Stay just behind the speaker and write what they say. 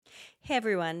Hey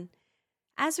everyone.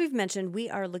 As we've mentioned, we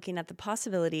are looking at the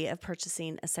possibility of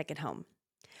purchasing a second home.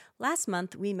 Last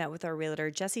month, we met with our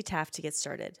realtor, Jesse Taft, to get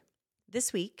started.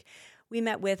 This week, we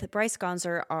met with Bryce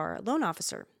Gonzer, our loan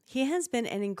officer. He has been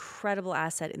an incredible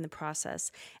asset in the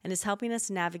process and is helping us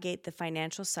navigate the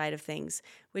financial side of things,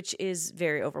 which is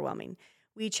very overwhelming.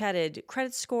 We chatted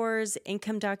credit scores,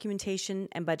 income documentation,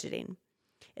 and budgeting.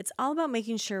 It's all about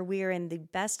making sure we are in the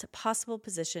best possible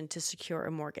position to secure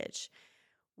a mortgage.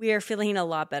 We are feeling a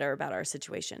lot better about our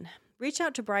situation. Reach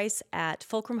out to Bryce at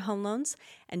Fulcrum Home Loans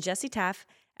and Jesse Taft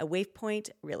at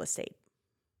Wavepoint Real Estate.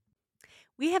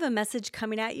 We have a message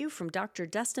coming at you from Dr.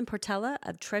 Dustin Portella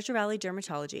of Treasure Valley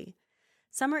Dermatology.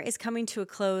 Summer is coming to a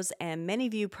close, and many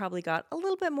of you probably got a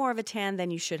little bit more of a tan than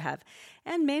you should have,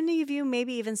 and many of you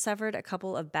maybe even suffered a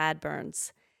couple of bad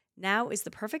burns. Now is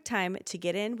the perfect time to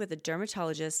get in with a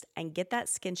dermatologist and get that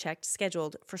skin check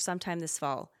scheduled for sometime this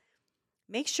fall.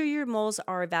 Make sure your moles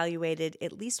are evaluated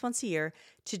at least once a year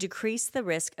to decrease the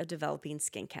risk of developing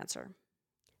skin cancer.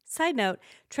 Side note,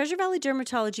 Treasure Valley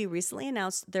Dermatology recently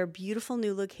announced their beautiful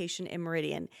new location in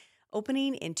Meridian,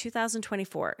 opening in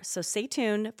 2024, so stay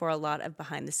tuned for a lot of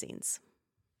behind the scenes.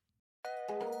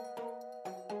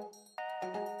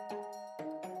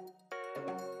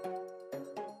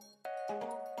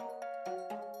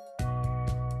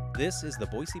 This is the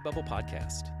Boise Bubble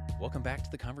Podcast. Welcome back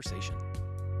to the conversation.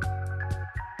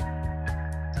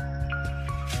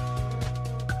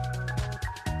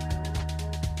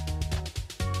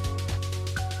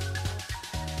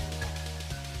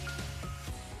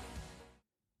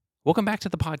 Welcome back to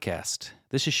the podcast.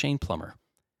 This is Shane Plummer.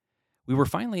 We were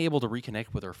finally able to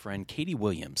reconnect with our friend Katie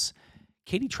Williams.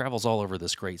 Katie travels all over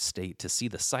this great state to see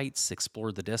the sights,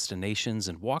 explore the destinations,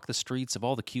 and walk the streets of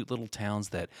all the cute little towns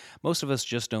that most of us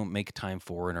just don't make time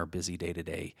for in our busy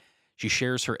day-to-day. She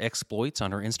shares her exploits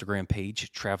on her Instagram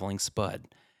page, Traveling Spud.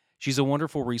 She's a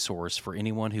wonderful resource for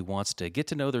anyone who wants to get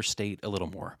to know their state a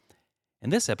little more. In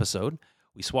this episode,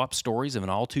 we swap stories of an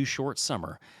all-too-short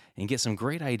summer and get some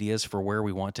great ideas for where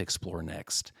we want to explore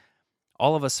next.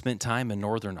 All of us spent time in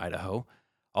northern Idaho,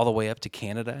 all the way up to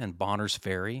Canada and Bonner's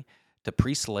Ferry, to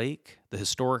Priest Lake, the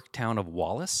historic town of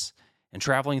Wallace, and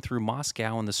traveling through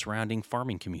Moscow and the surrounding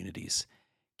farming communities.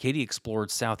 Katie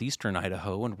explored southeastern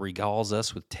Idaho and regales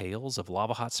us with tales of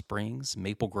Lava Hot Springs,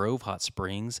 Maple Grove Hot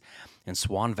Springs, and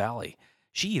Swan Valley.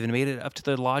 She even made it up to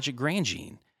the lodge at Grand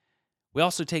Jean. We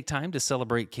also take time to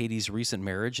celebrate Katie's recent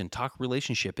marriage and talk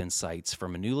relationship insights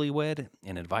from a newlywed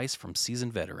and advice from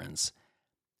seasoned veterans.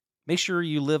 Make sure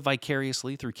you live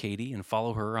vicariously through Katie and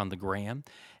follow her on the gram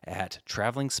at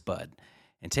Traveling Spud.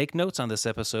 And take notes on this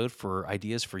episode for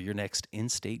ideas for your next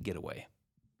in-state getaway.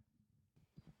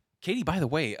 Katie, by the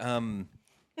way,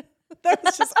 That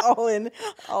was just all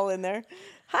in there.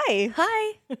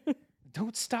 Hi.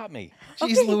 don't stop me.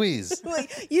 Jeez Louise.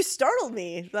 Like, you startled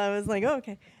me. I was like, oh,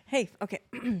 okay. Hey, okay.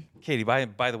 Katie,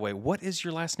 by the way, what is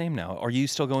your last name now? Are you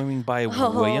still going by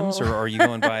Williams, or are you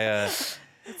going by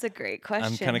That's a great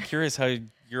question. I'm kind of curious how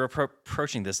you're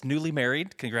approaching this. Newly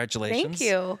married, congratulations. Thank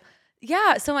you.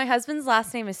 Yeah, so my husband's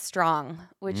last name is Strong,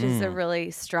 which is a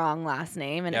really strong last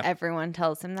name, and everyone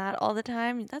tells him that all the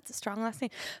time. That's a strong last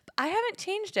name. But I haven't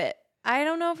changed it. I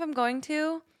don't know if I'm going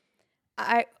to.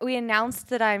 We announced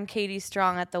that I'm Katie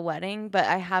Strong at the wedding, but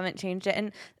I haven't changed it.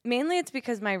 And mainly it's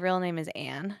because my real name is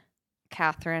Anne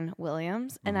Catherine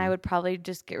Williams, and I would probably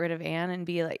just get rid of Anne and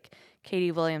be like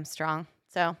Katie Williams Strong.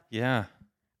 So yeah,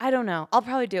 I don't know. I'll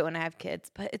probably do it when I have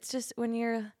kids, but it's just when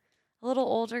you're a little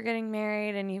older getting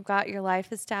married and you've got your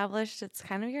life established, it's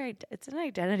kind of it's an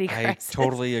identity crisis. I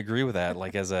totally agree with that.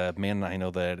 Like, as a man, I know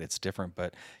that it's different,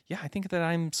 but yeah, I think that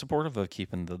I'm supportive of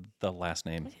keeping the last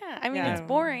name. Yeah, I mean, it's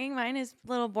boring. Mine is a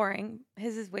little boring.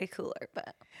 His is way cooler,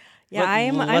 but yeah,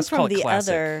 I'm from the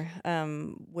other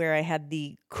where I had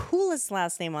the coolest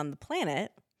last name on the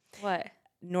planet. What?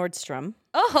 Nordstrom.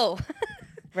 Oh.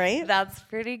 Right? That's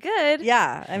pretty good.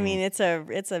 Yeah. I mean, it's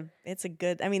a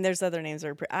good, I mean, there's other names.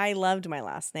 I loved my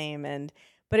last name,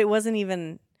 but it wasn't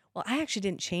even, well, I actually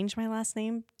didn't change my last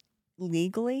name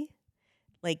legally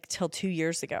like till 2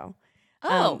 years ago.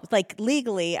 Oh. Like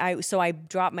legally, I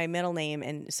dropped my middle name,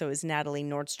 and so it was Natalie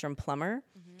Nordstrom Plummer.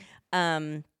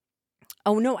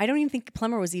 Oh no, I don't even think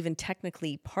Plummer was even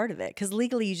technically part of it, because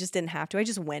legally you just didn't have to. I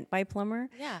just went by Plummer.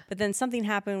 Yeah. But then something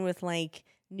happened with like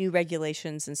new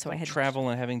regulations, and so I had travel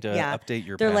and having to update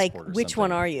your They're passport. Like, which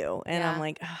one are you? And Yeah. I'm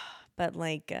like, oh, but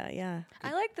like, yeah.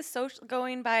 I like the social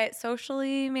going by it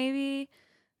socially, maybe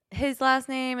his last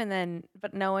name, and then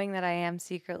but knowing that I am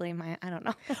secretly I don't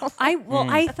know.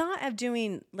 I thought of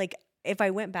doing, like, if I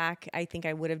went back, I think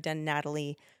I would have done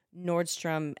Natalie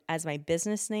Nordstrom as my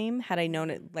business name had I known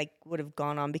it like would have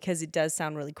gone on because it does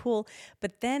sound really cool.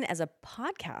 But then as a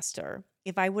podcaster,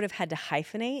 if I would have had to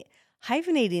hyphenate,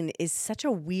 hyphenating is such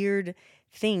a weird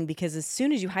thing because as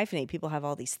soon as you hyphenate, people have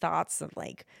all these thoughts of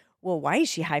like, well, why is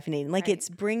she hyphenating? Like it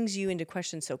brings you into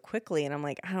question so quickly. And I'm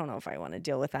like, I don't know if I want to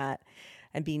deal with that.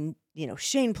 And being,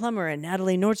 Shane Plummer and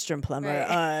Natalie Nordstrom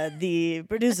Plummer, the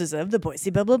producers of the Boise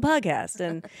Bubble podcast.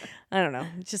 And I don't know,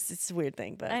 it's a weird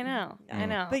thing, but I know.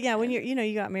 But yeah, when you're,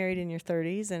 you got married in your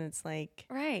 30s and it's like,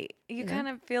 right. You kind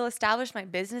of feel established. My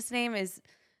business name is,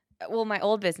 my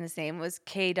old business name was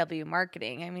KW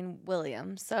Marketing. I mean,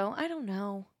 Williams. So I don't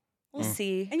know. We'll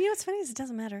see. And what's funny is it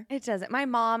doesn't matter. It doesn't. My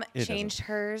mom changed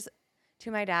hers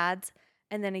to my dad's.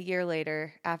 And then a year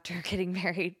later, after getting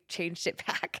married, changed it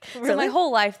back. Really? So my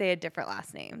whole life, they had different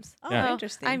last names. Oh,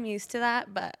 interesting. I'm used to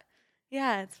that, but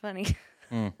yeah, it's funny.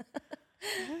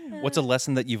 What's a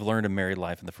lesson that you've learned in married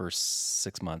life in the first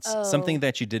 6 months? Something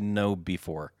that you didn't know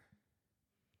before.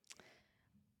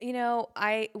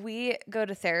 We go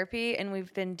to therapy, and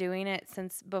we've been doing it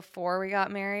since before we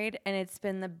got married, and it's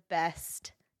been the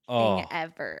best thing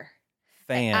ever.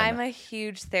 I'm a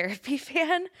huge therapy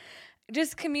fan.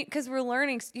 Just because we're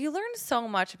learning, you learn so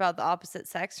much about the opposite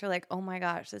sex. You're like, oh my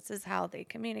gosh, this is how they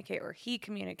communicate or he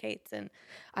communicates. And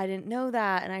I didn't know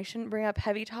that. And I shouldn't bring up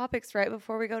heavy topics right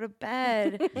before we go to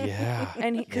bed. Yeah.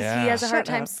 And because he has a hard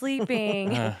time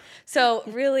sleeping. So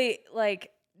really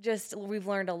we've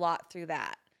learned a lot through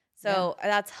that. So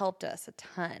that's helped us a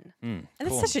ton. And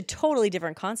it's such a totally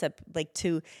different concept, like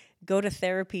to go to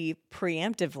therapy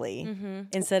preemptively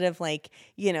instead of like,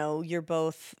 you're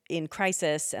both in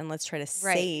crisis and let's try to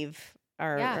save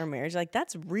our marriage. Like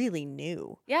that's really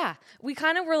new. Yeah. We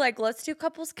kind of were like, let's do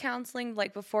couples counseling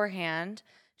like beforehand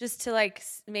just to like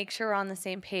make sure we're on the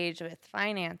same page with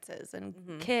finances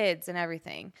and kids and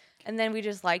everything. And then we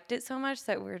just liked it so much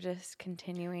that we're just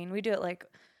continuing. We do it like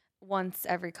once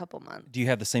every couple months. Do you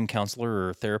have the same counselor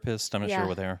or therapist? I'm not sure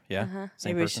what they are. Yeah,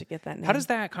 same Maybe person. We should get that name. How does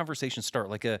that conversation start?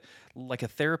 Like a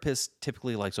therapist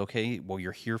typically likes, okay, well,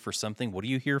 you're here for something. What are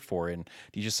you here for? And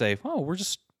do you just say, oh,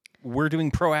 we're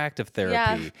doing proactive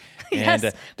therapy? Yeah.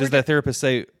 And does that therapist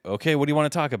say, okay, what do you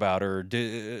want to talk about? Or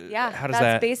how does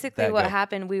that's basically what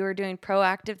happened. We were doing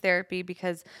proactive therapy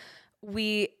because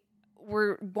we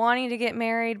were wanting to get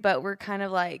married, but we're kind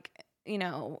of like,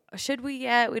 should we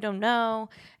yet? We don't know.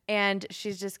 And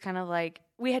she's just kind of like,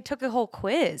 we had took a whole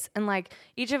quiz and like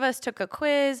each of us took a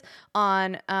quiz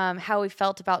on how we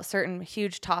felt about certain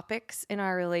huge topics in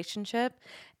our relationship.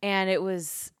 And it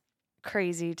was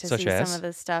crazy to see some of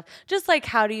this stuff. Just like,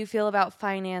 how do you feel about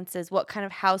finances? What kind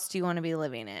of house do you want to be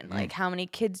living in? Like, how many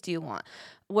kids do you want?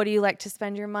 What do you like to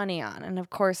spend your money on? And of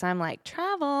course I'm like,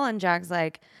 travel. And Jack's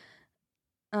like,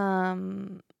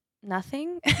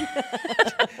 nothing.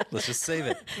 Let's just save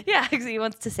it. Yeah, he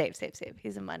wants to save.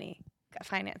 He's a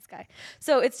finance guy.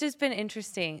 So it's just been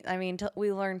interesting. I mean,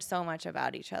 we learned so much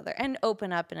about each other and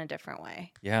open up in a different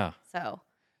way. Yeah. So,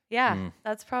 yeah,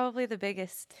 that's probably the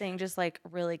biggest thing, just like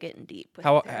really getting deep. With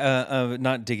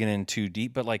not digging in too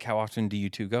deep, but like how often do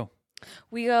you two go?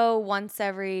 We go once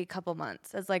every couple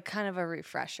months as like kind of a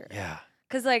refresher. Yeah.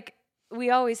 Because like, we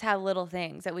always have little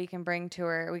things that we can bring to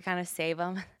her. We kind of save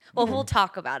them. Well, we'll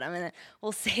talk about them and then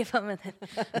we'll save them and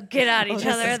then get at each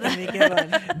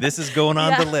other. This is going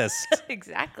on the list.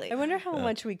 Exactly. I wonder how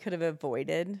much we could have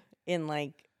avoided in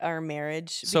like our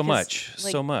marriage. So much.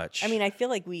 I mean, I feel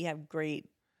like we have great,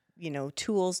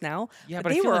 tools now. Yeah,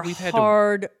 but I they feel were like we've had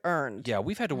hard earned. Yeah,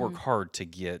 we've had to work hard to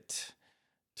get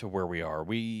to where we are.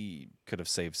 We could have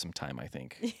saved some time, I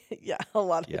think. Yeah, a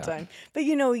lot of the time. But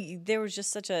there was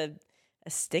just such a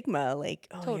stigma, like,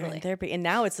 oh, you're in therapy, and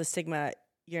now it's a stigma.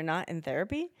 You're not in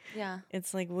therapy. Yeah,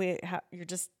 it's like you're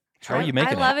just. How are you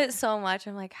making? I love it so much.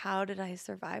 I'm like, how did I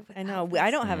survive? I know.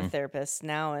 I don't have a therapist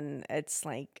now, and it's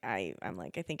like I'm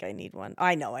like, I think I need one.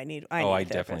 I know I need. I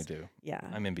definitely do. Yeah,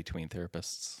 I'm in between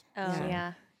therapists. Oh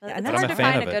yeah. And it's hard to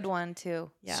find a good one too.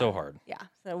 Yeah. So hard. Yeah.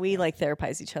 So we like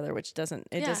therapize each other, which doesn't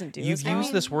do. You've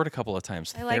used this word a couple of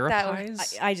times. I like that word.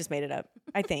 I just made it up.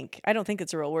 I don't think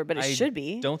it's a real word, but it should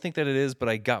be. Don't think that it is, but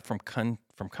I got from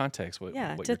context what to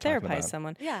you're talking therapize about.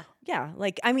 someone. Yeah. Yeah.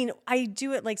 Like, I mean, I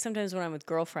do it like sometimes when I'm with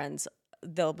girlfriends,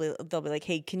 they'll be like,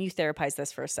 hey, can you therapize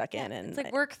this for a second? Yeah. And it's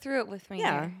like, work through it with me.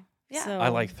 Yeah. Here. Yeah. So, I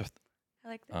like the.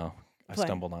 Oh, I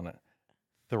stumbled on it.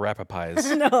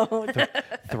 Therapize. No.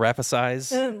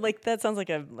 Therapize. Like that sounds like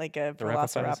a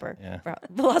velociraptor. Yeah.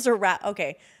 Velociraptor.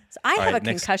 Okay. So I have a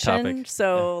concussion.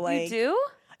 You do?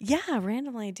 Yeah,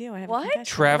 randomly I do. I have a What? concussion.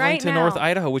 Traveling Right to North now.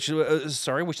 Idaho, which Was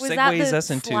that segues the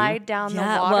us into. slide down the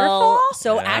waterfall? Well,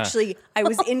 so Yeah. actually, I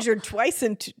was injured twice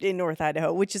in North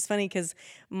Idaho, which is funny because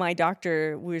my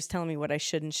doctor was telling me what I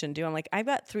should and shouldn't do. I'm like, I've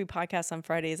got 3 podcasts on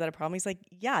Friday. Is that a problem? He's like,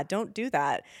 yeah, don't do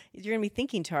that. You're gonna be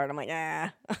thinking too hard. I'm like,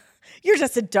 you're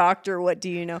just a doctor. What do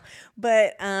you know?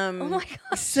 But Oh my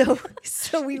gosh.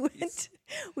 so we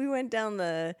went down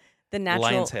the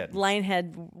natural Lion's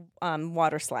Head.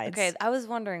 water slides. Okay, I was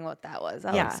wondering what that was.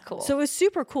 That was cool. So it was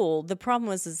super cool. The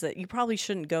problem is that you probably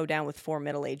shouldn't go down with 4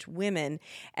 middle-aged women.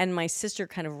 And my sister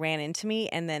kind of ran into me,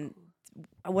 and then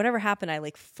whatever happened, I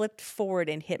like flipped forward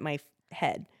and hit my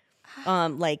head.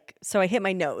 So I hit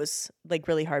my nose like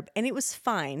really hard, and it was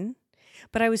fine.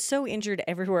 But I was so injured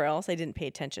everywhere else, I didn't pay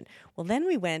attention. Well, then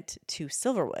we went to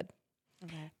Silverwood.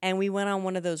 Okay. And we went on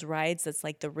one of those rides that's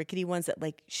like the rickety ones that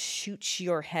like shoots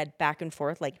your head back and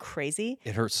forth like crazy.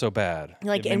 It hurts so bad.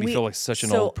 Like, it made me feel like such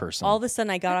an old person. All of a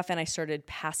sudden I got off and I started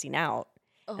passing out.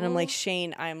 Oh. And I'm like,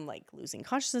 Shane, I'm like losing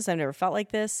consciousness. I've never felt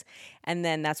like this. And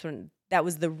then that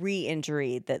was the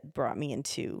re-injury that brought me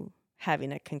into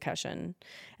having a concussion.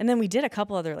 And then we did a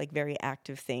couple other like very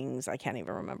active things. I can't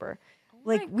even remember.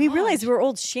 Like we realized we were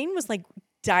old. Shane was like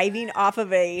diving off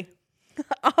of a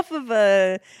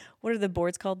what are the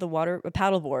boards called? A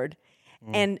paddle board,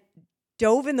 and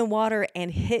dove in the water and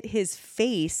hit his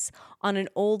face on an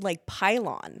old like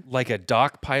pylon. Like a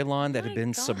dock pylon that had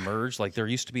been submerged. Like there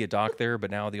used to be a dock there,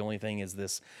 but now the only thing is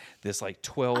this like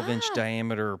 12-inch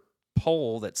diameter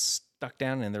pole that's stuck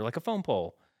down in there like a foam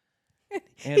pole.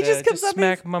 And he just comes up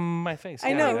smack my face.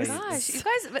 I know. Oh my gosh, you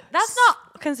guys, but that's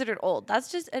not considered old.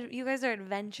 That's just you guys are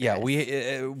adventurous. Yeah,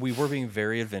 we were being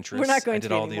very adventurous. We're not going I to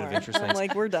did all anymore. the adventurous I'm things.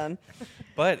 like, we're done.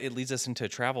 But it leads us into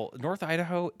travel. North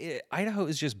Idaho, Idaho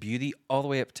is just beauty all the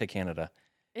way up to Canada.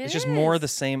 It's just more of the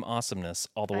same awesomeness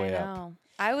all the way up.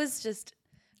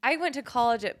 I went to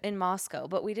college in Moscow,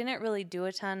 but we didn't really do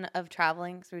a ton of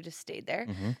traveling, so we just stayed there.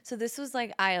 Mm-hmm. So this was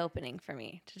like eye-opening for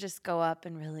me to just go up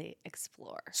and really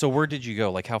explore. So where did you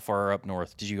go? Like how far up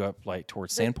north? Did you go up like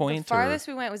towards Sandpoint? The farthest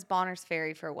we went was Bonner's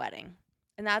Ferry for a wedding.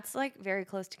 And that's like very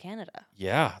close to Canada.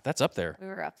 Yeah, that's up there. We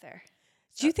were up there.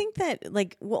 Do you think that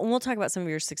like we'll talk about some of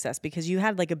your success because you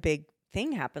had like a big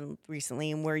thing happen recently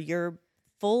and where you're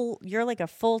like a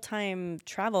full-time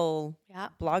travel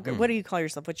blogger. What do you call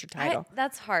yourself? What's your title?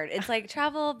 That's hard. It's like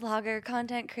travel blogger,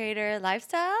 content creator,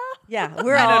 lifestyle. Yeah,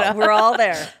 we're all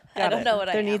there. I don't know what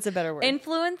I am. There needs a better word.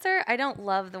 Influencer. I don't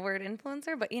love the word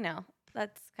influencer, but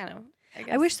that's kind of. I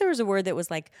guess. I wish there was a word that was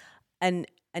like an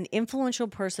influential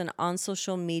person on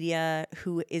social media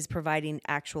who is providing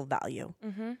actual value.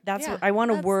 Mm-hmm. That's what I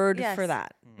want a word for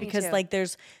that because like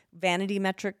there's vanity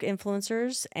metric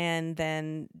influencers and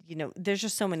then there's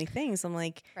just so many things. I'm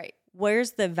like,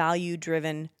 where's the value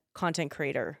driven content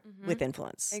creator with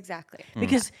influence? Exactly.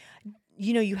 Because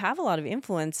you have a lot of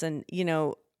influence and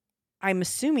I'm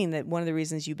assuming that one of the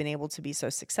reasons you've been able to be so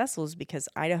successful is because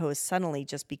Idaho has suddenly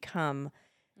just become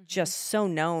just so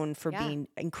known for being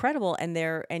incredible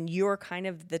and you're kind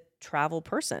of the travel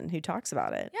person who talks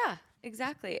about it. Yeah,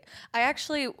 exactly. I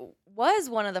actually was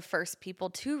one of the first people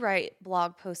to write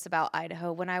blog posts about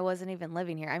Idaho when I wasn't even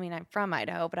living here. I mean, I'm from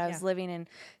Idaho, but I was living in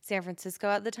San Francisco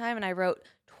at the time and I wrote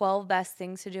 12 best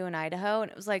things to do in Idaho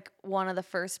and it was like one of the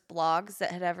first blogs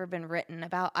that had ever been written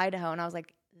about Idaho and I was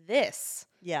like, this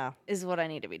is what I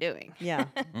need to be doing. Yeah.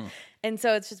 And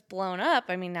so it's just blown up.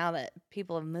 I mean, now that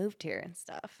people have moved here and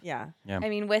stuff. Yeah. I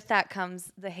mean, with that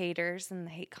comes the haters and the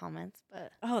hate comments,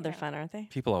 but they're fun, aren't they?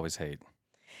 People always hate.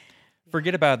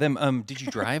 Forget about them. Did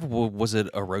you drive? Was it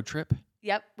a road trip?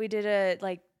 Yep. We did a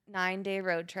 9-day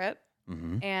road trip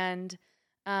and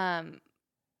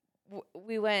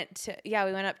we went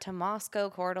up to Moscow,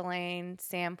 Coeur d'Alene,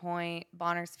 Sandpoint,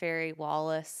 Bonner's Ferry,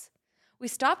 Wallace. We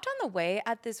stopped on the way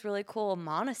at this really cool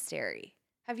monastery.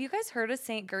 Have you guys heard of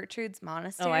St. Gertrude's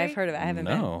Monastery? Oh, I've heard of it. I haven't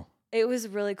been. It was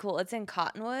really cool. It's in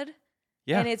Cottonwood.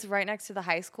 Yeah. And it's right next to the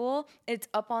high school. It's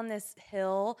up on this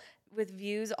hill with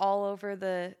views all over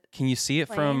the Can you see it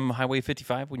from Highway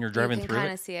 55 when you're driving through it? You can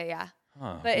kind of see it, yeah.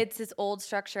 Huh. But it's this old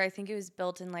structure. I think it was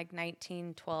built in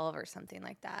 1912 or something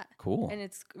like that. Cool. And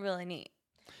it's really neat.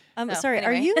 Sorry,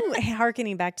 anyway. Are you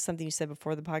hearkening back to something you said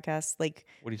before the podcast? Like,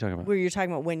 what are you talking about? Where you're talking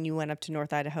about when you went up to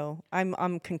North Idaho?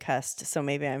 I'm concussed, so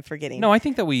maybe I'm forgetting. No, I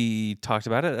think that we talked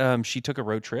about it. She took a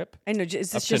road trip. I know.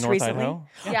 Is this just recently?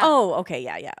 Yeah. Oh, okay,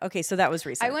 yeah. Okay, so that was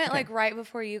recent. I went right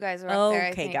before you guys were up there.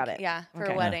 Okay, got it. Yeah, for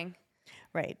a wedding.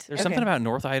 Right. There's something about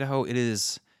North Idaho. It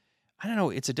is. I don't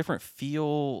know. It's a different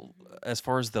feel as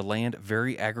far as the land,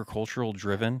 very agricultural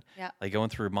driven. Yeah. Like going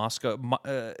through Moscow.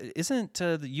 Isn't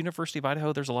the University of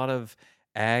Idaho, there's a lot of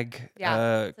ag.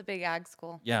 Yeah, it's a big ag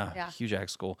school. Yeah, huge ag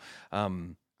school.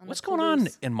 What's the going on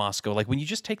Palouse. in Moscow? Like when you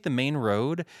just take the main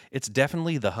road, it's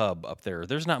definitely the hub up there.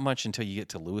 There's not much until you get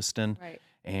to Lewiston, Right.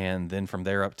 and then from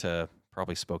there up to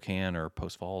probably Spokane or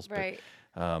Post Falls. Right.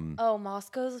 But,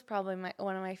 Moscow's is probably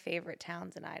one of my favorite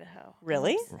towns in Idaho.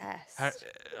 Really? I'm obsessed.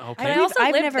 okay. But I also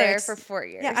I've lived never there ex- for 4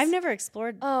 years. Yeah, I've never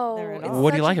explored there at it's all.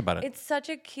 What do you such like a- about it? It's such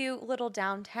a cute little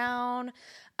downtown.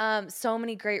 So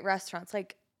many great restaurants,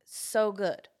 like so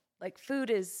good. Like food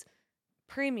is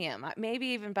premium, maybe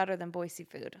even better than Boise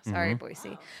food. Sorry,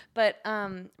 Boise, but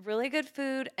really good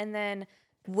food. And then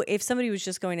If somebody was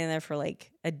just going in there for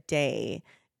like a day,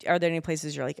 are there any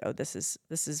places you're like, oh, this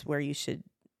is where you should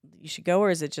go, or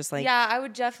is it just like yeah, I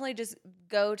would definitely just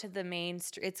go to the main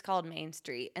street. It's called Main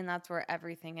Street, and that's where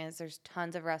everything is. There's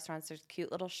tons of restaurants. There's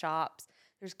cute little shops.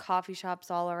 There's coffee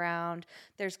shops all around.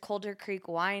 There's Coulter Creek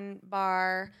Wine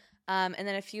Bar. And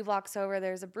then a few blocks over,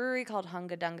 there's a brewery called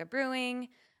Hunga Dunga Brewing.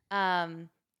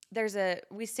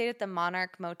 We stayed at the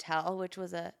Monarch Motel, which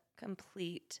was a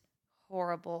complete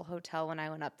horrible hotel when I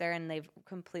went up there, and they've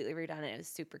completely redone it. It was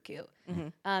super cute.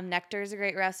 Mhm. Nectar is a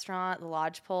great restaurant. The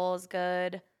Lodgepole is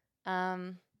good.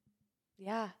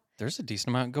 Yeah. There's a decent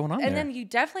amount going on And there. then you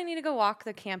definitely need to go walk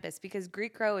the campus because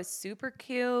Greek Row is super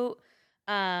cute.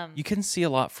 You can see a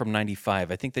lot from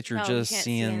 95. I think that you're No, just you can't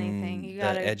see anything. seeing You the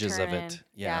gotta edges of turn it. in.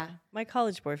 Yeah. My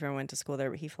college boyfriend went to school there,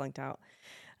 but he flunked out.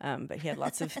 But he had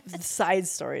lots of side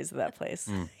stories of that place.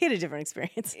 He had a different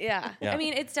experience. Yeah. Yeah. I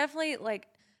mean, it's definitely like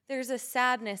there's a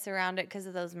sadness around it because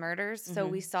of those murders. So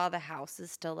we saw the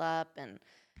houses still up and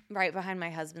right behind my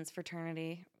husband's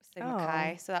fraternity, Sigma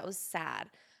Chi. So that was sad.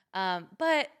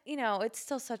 But, it's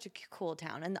still such a cool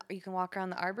town. And you can walk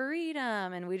around the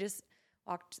Arboretum. And we just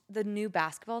walked. The new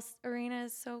basketball arena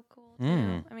is so cool,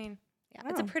 too. I mean, yeah,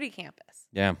 it's a pretty campus.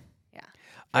 Yeah. Yeah.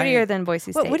 Prettier than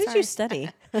Boise State. What did you sorry.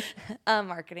 study?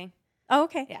 Marketing. Oh,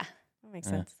 okay. Yeah. That makes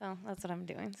sense. So that's what I'm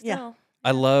doing still. Yeah.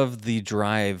 I love the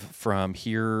drive from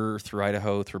here through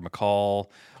Idaho, through McCall,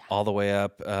 all the way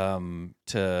up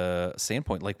to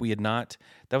Sandpoint. Like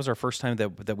that was our first time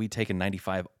that we'd taken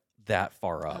 95 that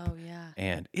far up. Oh, yeah.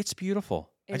 And it's beautiful.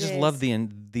 I It just is. love the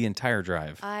entire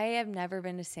drive. I have never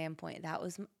been to Sandpoint.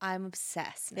 I'm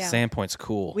obsessed now. Sandpoint's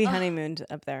cool. We honeymooned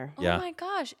up there. Oh Yeah. my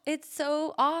gosh, it's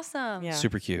so awesome. Yeah.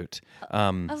 Super cute. I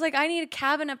was like, I need a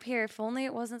cabin up here. If only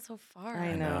it wasn't so far.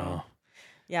 I know. know.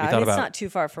 Yeah, We and thought it's about- not too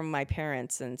far from my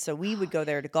parents, and so we would go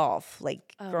there to golf,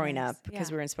 like growing nice. up, because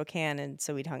Yeah. we were in Spokane, and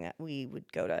so we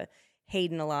would go to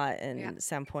Hayden a lot and Yeah.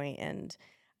 Sandpoint, and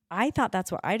I thought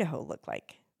that's what Idaho looked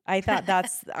like. I thought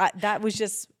that was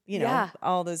just Yeah.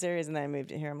 all those areas, and then I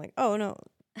moved in here. I'm like, oh no,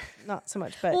 not so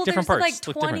much. But Well, Different there's parts like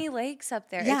look 20 different. lakes up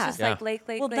there. Yeah. It's just Yeah. like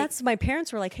lake. well, that's my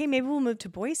parents were like, hey, maybe we'll move to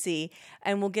Boise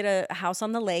and we'll get a house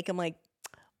on the lake. I'm like,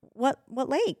 what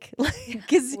lake?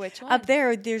 Because Which one? up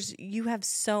there, you have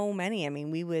so many. I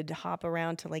mean, we would hop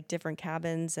around to like different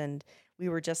cabins, and we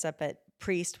were just up at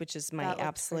Priest, which is my That looks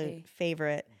absolute pretty.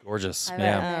 favorite. Gorgeous. I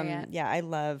Yeah. love it. Yeah, I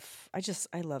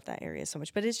love that area so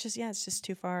much. But it's just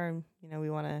too far, and we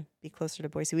want to be closer to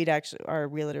Boise. Our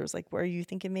realtor was like, "Where are you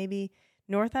thinking? Maybe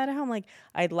North Idaho?" I'm like,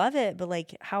 "I'd love it, but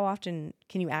like, how often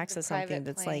can you access something private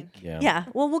that's plane. like, Yeah.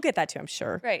 Well, we'll get that too. I'm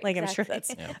sure. Right, Like, I'm sure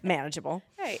exactly. that's manageable.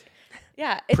 Right.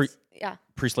 Yeah. Pre- Yeah.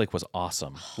 Priest Lake was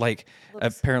awesome. Like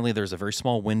Looks- apparently there's a very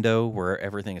small window where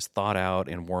everything is thawed out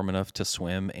and warm enough to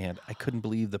swim, and I couldn't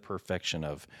believe the perfection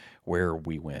of where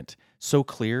we went. So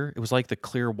clear. It was like the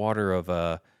clear water of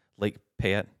Lake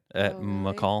Payette at Oh, really?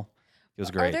 McCall. It was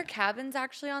Are great. there cabins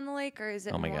actually on the lake, or is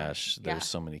it? Oh my more- gosh, Yeah. there's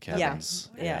so many Yeah. cabins.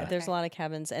 Yeah, there's Okay. a lot of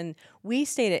cabins, and we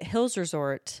stayed at Hills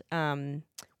Resort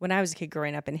when I was a kid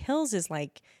growing up. And Hills is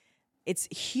like, it's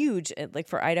huge. Like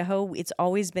for Idaho, it's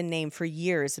always been named for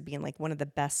years of being like one of the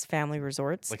best family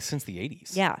resorts. Like since the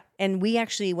 80s. Yeah, and we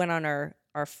actually went on our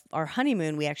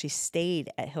honeymoon. We actually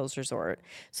stayed at Hills Resort.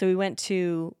 So we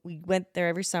went there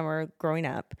every summer growing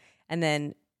up, and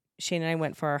then Shane and I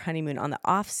went for our honeymoon on the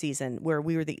off season where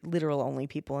we were the literal only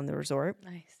people in the resort.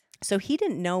 Nice. So he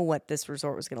didn't know what this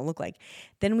resort was going to look like.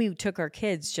 Then we took our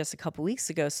kids just a couple weeks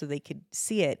ago so they could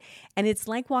see it. And it's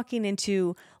like walking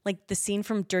into like the scene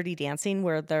from Dirty Dancing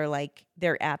where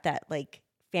they're at that like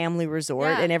family resort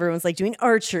Yeah. and everyone's like doing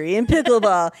archery and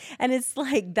pickleball. And it's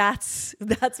like, that's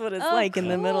what it's Oh, like in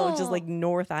the middle of just cool. like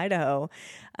North Idaho.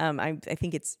 I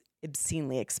think it's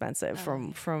obscenely expensive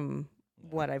Oh, from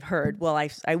what I've heard. Well,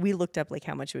 we looked up like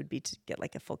how much it would be to get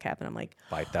like a full cabin. I'm like,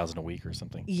 $5,000 a week or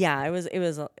something. yeah, it was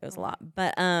a lot.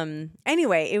 But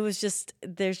anyway, there's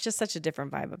just such a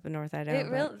different vibe up in North Idaho.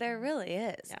 but There really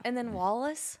is. Yeah. And then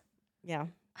Wallace. yeah.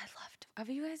 Have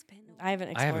you guys been? I haven't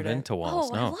explored I haven't been to Wallace.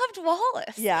 Oh, No. I loved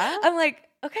Wallace. Yeah? I'm like,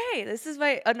 okay, this is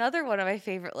another one of my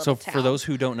favorite little towns. For those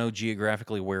who don't know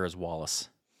geographically, where is Wallace?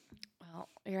 Well,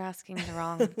 you're asking the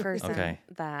wrong person. Okay.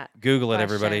 That Google it, question.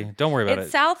 everybody. Don't worry about It's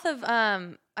it. south of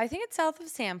I think it's south of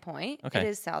Sandpoint. Okay. It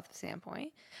is south of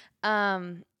Sandpoint.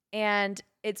 And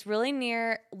it's really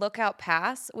near Lookout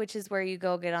Pass, which is where you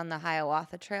go get on the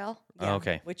Hiawatha Trail. Oh,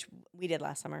 okay. Which we did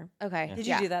last summer. Okay. Did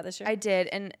you do that this year? I did.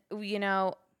 And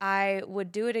I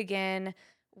would do it again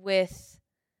with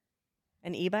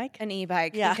An e-bike? an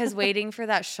e-bike Yeah. because waiting for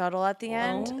that shuttle at the Oh.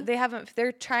 end, they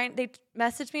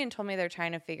messaged me and told me they're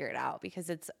trying to figure it out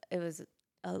because it was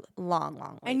a long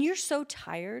wait. And you're so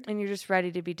tired. And you're just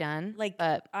ready to be done.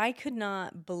 But I could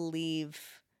not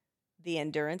believe the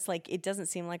endurance. Like, it doesn't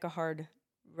seem like a hard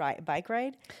bike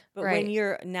ride. But when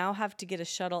you're now have to get a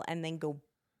shuttle and then go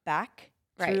back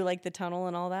through like the tunnel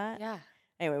and all that. Yeah.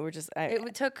 Anyway,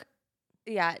 It took.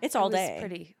 Yeah, it's all it was day.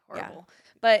 Pretty horrible,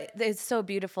 but it's so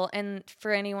beautiful. And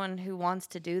for anyone who wants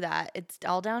to do that, it's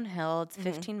all downhill. It's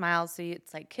 15 miles, so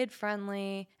it's like kid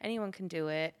friendly. Anyone can do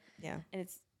it. Yeah, and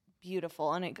it's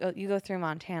beautiful. And you go through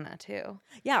Montana too.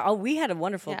 Yeah. Oh, we had a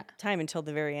wonderful time until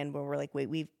the very end, where we're like, wait,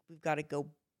 we've got to go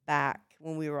back,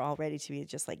 when we were all ready to be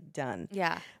just like done.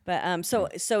 Yeah. But so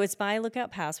it's by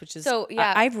Lookout Pass, which is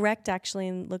I've wrecked actually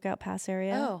in Lookout Pass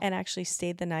area and actually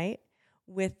stayed the night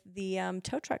with the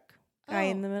tow truck guy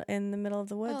in the middle of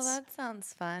the woods. Oh, that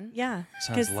sounds fun. Yeah.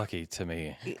 Sounds lucky to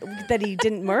me. That he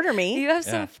didn't murder me. You have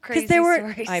some crazy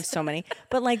stories. I have so many.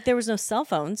 But like there was no cell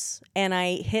phones and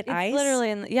I hit ice. Literally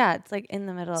it's like in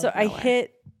the middle of nowhere. So I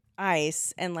hit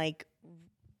ice and like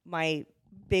my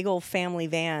big old family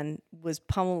van was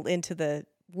pummeled into the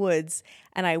woods,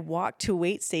 and I walked to a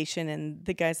wait station, and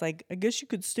the guy's like, I guess you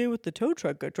could stay with the tow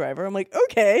truck driver. I'm like,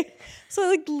 okay. So I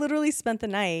like literally spent the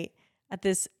night at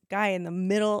this guy in the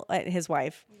middle, his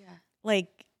wife. Yeah.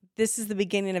 Like, this is the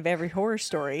beginning of every horror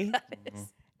story.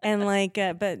 And like,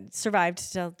 but survived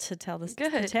to tell this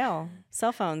tale.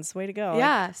 Cell phones, way to go.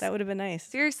 Yeah, like, that would have been nice.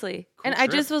 Seriously. Cool and trip.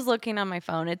 I just was looking on my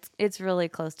phone. It's really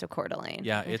close to Coeur d'Alene.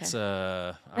 Yeah, it's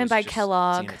and by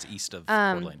Kellogg. It's east of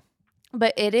Coeur d'Alene.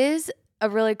 But it is a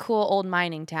really cool old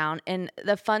mining town. And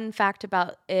the fun fact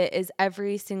about it is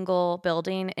every single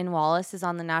building in Wallace is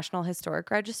on the National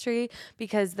Historic Registry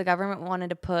because the government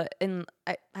wanted to put in,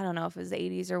 I don't know if it was the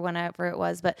 80s or whenever it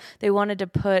was, but they wanted to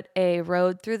put a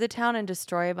road through the town and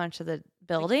destroy a bunch of the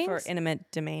buildings. Like for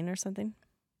intimate domain or something?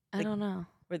 I don't know.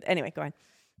 Anyway, go on.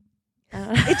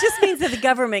 It just means that the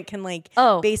government can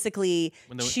basically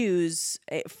choose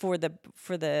for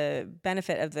the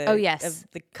benefit of the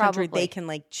of the country. Probably. They can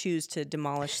like choose to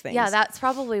demolish things. Yeah, that's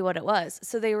probably what it was.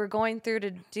 So they were going through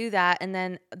to do that, and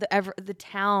then the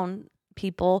town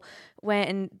people went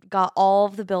and got all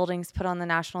of the buildings put on the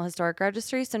National Historic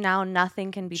Registry. So now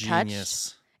nothing can be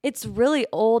touched. It's really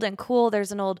old and cool.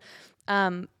 There's an old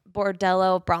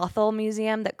bordello brothel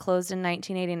museum that closed in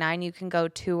 1989. You can go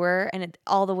tour, and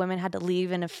all the women had to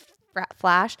leave in a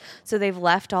flash, so they've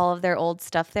left all of their old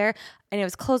stuff there, and it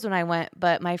was closed when I went,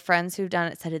 but my friends who've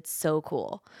done it said it's so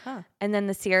cool. And then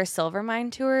the Sierra Silver Mine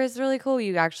tour is really cool.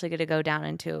 You actually get to go down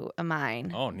into a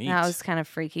mine. Oh, neat. That was kind of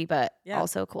freaky, but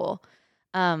also cool.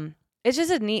 It's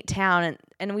just a neat town,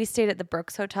 and we stayed at the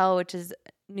Brooks Hotel, which is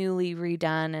newly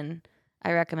redone, and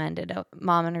I recommend it.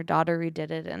 Mom and her daughter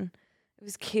redid it, and it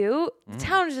was cute. The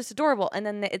town is just adorable. And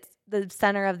then it's the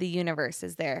center of the universe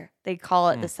is there. They call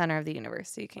it the center of the universe,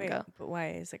 so you can go. But why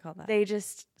is it called that? They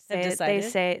just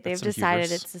say they've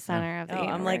decided it's the center of the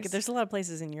universe. I'm like, there's a lot of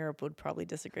places in Europe would probably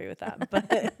disagree with that, but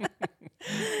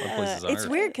it's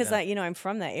weird because I'm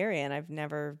from that area and I've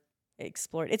never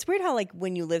explored. It's weird how like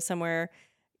when you live somewhere,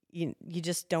 you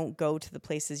just don't go to the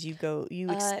places you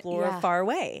explore far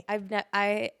away.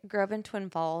 I grew up in Twin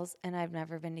Falls and I've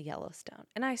never been to Yellowstone,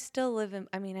 and I still live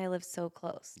I live so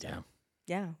close.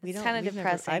 Yeah. It's kind of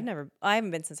depressing. I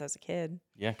haven't been since I was a kid.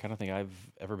 Yeah, kind of think I've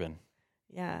ever been.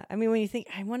 Yeah. I mean, when you think,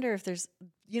 I wonder if there's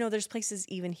places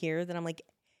even here that I'm like,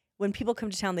 when people come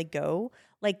to town, they go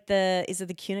like is it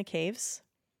the Kuna Caves?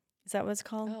 Is that what it's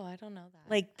called? Oh, I don't know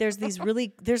that. Like there's these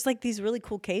really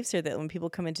cool caves here that when people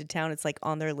come into town, it's like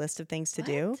on their list of things to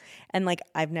do. And like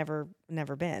I've never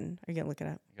been. Are you gonna look it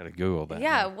up? I gotta Google that.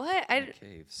 Yeah, what?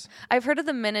 Caves. I've heard of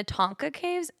the Minnetonka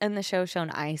Caves, and the show shown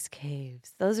ice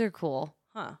caves. Those are cool.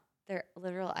 Huh. They're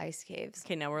literal ice caves.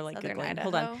 Okay, now we're like Southern Googling. Idaho.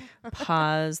 Hold on.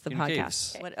 Pause the Kuna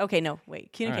podcast. Caves. What? Okay, no,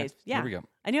 wait. Kuna Caves. Yeah. Here we go.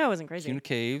 I knew I wasn't crazy. Kuna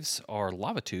Caves are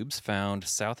lava tubes found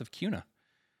south of Kuna.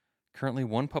 Currently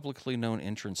one publicly known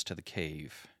entrance to the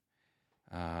cave.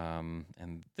 And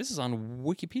this is on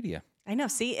Wikipedia. I know.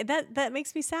 See, that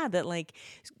makes me sad that like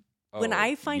when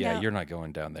I find out. Yeah, you're not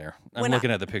going down there. I'm looking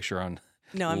at the picture on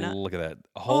No, I'm not. Look at that.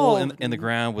 A hole Oh. in the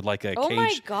ground with like a Oh my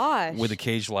cage gosh. with a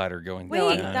cage ladder going Wait,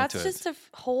 down that's into just it.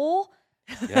 a hole?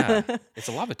 Yeah. It's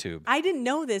a lava tube. I didn't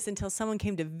know this until someone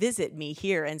came to visit me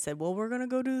here and said, well, we're going to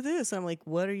go do this. And I'm like,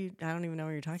 what are you? I don't even know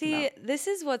what you're talking See, about. this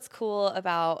is what's cool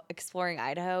about exploring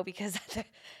Idaho because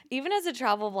even as a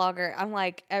travel vlogger, I'm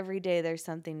like, every day there's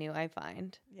something new I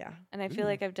find. Yeah. And I feel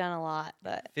like I've done a lot,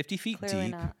 but 50 feet clearly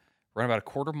deep. not. Run about a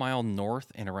quarter mile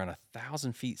north and around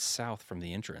 1,000 feet south from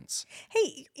the entrance.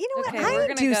 Hey, you know Okay, what? we're I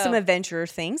gonna do go. some adventure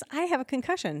things. I have a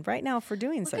concussion right now for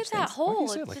doing Look such at that things. Why do you hole.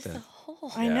 say it It's like just a that?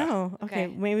 hole. I Yeah. know. Okay,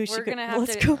 maybe we We're should gonna go. have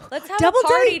Let's to go. let's have Double a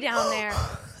party date. down there.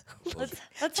 Let's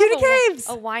Cutie have caves.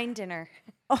 a wine dinner.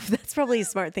 Oh, that's probably a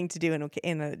smart thing to do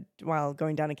while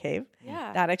going down a cave.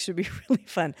 Yeah. That actually would be really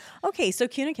fun. Okay, so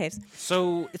Cuna Caves.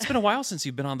 So it's been a while since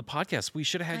you've been on the podcast. We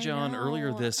should have had I you on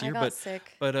earlier know. this I year, got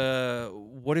sick. but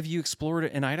what have you explored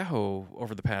in Idaho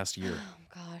over the past year? Oh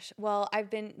gosh. Well,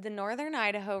 the Northern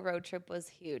Idaho road trip was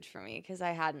huge for me because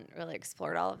I hadn't really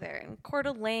explored all of there. And Coeur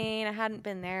d'Alene, I hadn't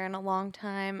been there in a long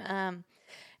time.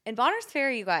 And Bonners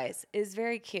Ferry, you guys, is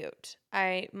very cute.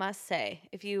 I must say,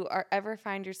 if you ever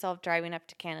find yourself driving up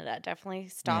to Canada, definitely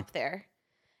stop there.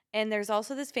 And there's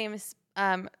also this famous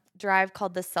drive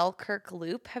called the Selkirk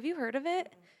Loop. Have you heard of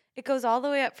it? It goes all the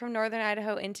way up from Northern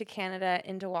Idaho into Canada,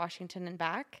 into Washington and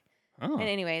back. Oh, And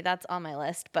anyway, that's on my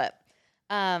list. But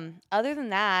other than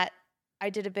that, I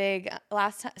did a big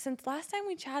since last time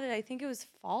we chatted. I think it was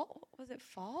fall. Was it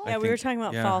fall? Yeah, we were talking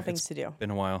about fall it's things to do. been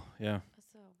a while. Yeah.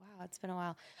 So wow, it's been a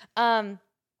while.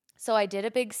 So I did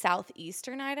a big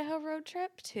southeastern Idaho road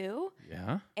trip too,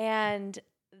 Yeah. and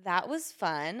that was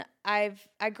fun. I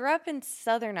grew up in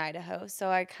southern Idaho, so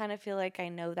I kind of feel like I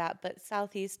know that, but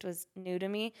southeast was new to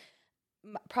me.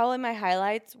 Probably my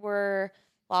highlights were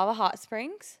Lava Hot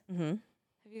Springs. Mm-hmm. Have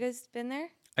you guys been there?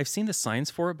 I've seen the signs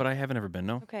for it, but I haven't ever been.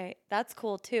 No. Okay, that's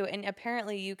cool too. And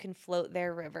apparently you can float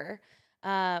their river,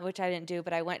 which I didn't do,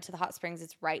 but I went to the hot springs.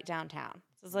 It's right downtown.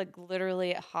 So it's like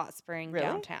literally a hot spring Really?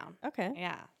 downtown. Okay.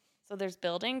 Yeah. So there's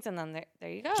buildings, and then there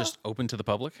you go. Just open to the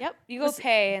public. Yep. You go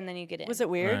pay, and then you get in. Was it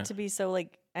weird Right. to be so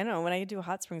like, I don't know, when I do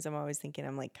hot springs, I'm always thinking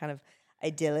I'm like kind of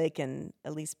idyllic and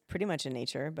at least pretty much in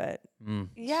nature, but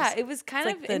Yeah, it was kind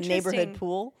it's of like the neighborhood interesting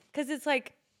pool. because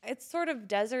it's sort of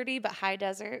deserty but high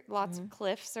desert, lots of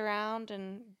cliffs around,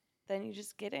 and then you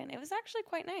just get in. It was actually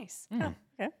quite nice. Oh,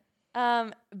 okay.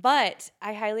 But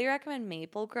I highly recommend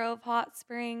Maple Grove Hot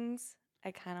Springs.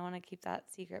 I kind of want to keep that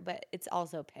secret, but it's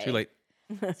also pay. Too late.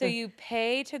 So you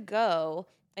pay to go,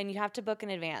 and you have to book in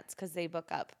advance because they book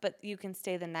up. But you can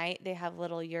stay the night. They have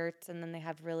little yurts, and then they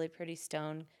have really pretty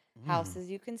stone houses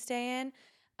you can stay in.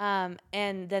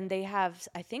 And then they have,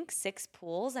 I think, 6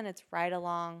 pools, and it's right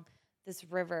along this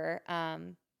river,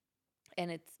 and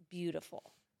it's beautiful.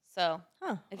 So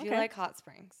if you like hot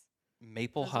springs,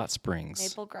 Maple Hot Springs.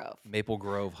 Maple Grove. Maple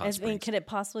Grove Hot I mean, Springs. could it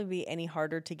possibly be any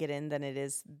harder to get in than it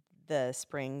is the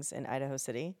springs in Idaho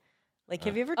City? Like,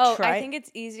 have you ever tried? I think it's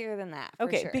easier than that. For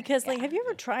okay, sure. because like, Yeah. have you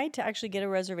ever tried to actually get a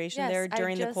reservation Yes, there I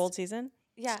during the just- cold season?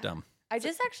 Yeah. It's dumb. I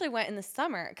just actually went in the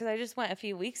summer because I just went a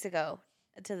few weeks ago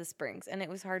to the springs, and it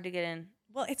was hard to get in.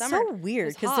 Well, it's Summer. so weird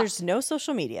It's because hot. there's no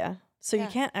social media, so you Yeah.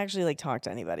 can't actually like talk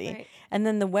to anybody. Right. And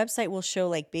then the website will show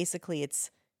like basically it's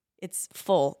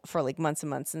full for like months and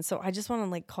months. And so I just want to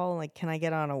like call like, can I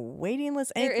get on a waiting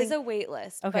list? There is Anything? a wait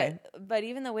list. Okay. But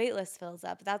even the wait list fills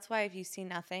up. That's why if you see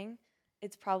nothing,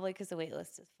 it's probably because the wait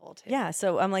list is full too. Yeah,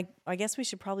 so I'm like, I guess we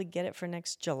should probably get it for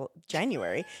next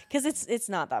January because it's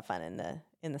not that fun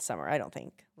in the summer. I don't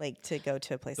think like to go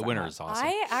to a place. The that winter hot. is awesome.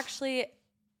 I actually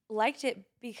liked it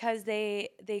because they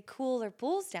cool their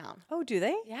pools down. Oh, do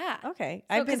they? Yeah. Okay.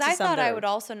 Because I thought I would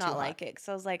also too not hot. like it. Because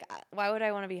I was like, why would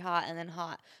I want to be hot and then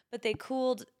hot? But they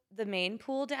cooled the main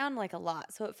pool down like a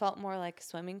lot, so it felt more like a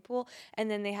swimming pool.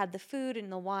 And then they had the food and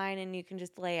the wine, and you can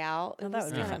just lay out. Oh, that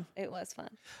would be fun. It was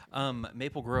fun.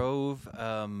 Maple Grove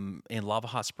and Lava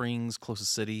Hot Springs,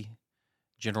 closest city,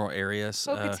 general areas.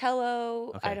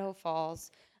 Pocatello, okay. Idaho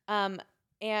Falls,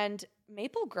 and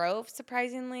Maple Grove.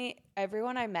 Surprisingly,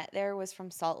 everyone I met there was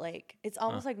from Salt Lake. It's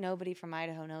almost like nobody from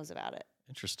Idaho knows about it.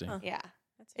 Interesting. Yeah.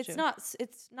 That's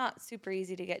It's not super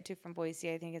easy to get to from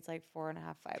Boise. I think it's like 4.5,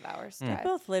 5 hours We drive.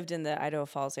 both lived in the Idaho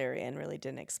Falls area and really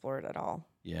didn't explore it at all.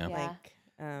 Yeah. Yeah.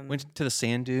 Like, Went to the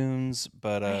sand dunes,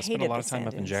 but I spent a hated lot the of time sand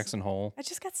up in dunes. Jackson Hole. I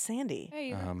just got sandy. Yeah,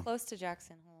 you were close to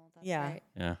Jackson Hole. That's Yeah. right.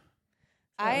 Yeah.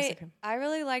 So that was okay. I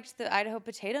really liked the Idaho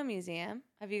Potato Museum.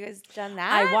 Have you guys done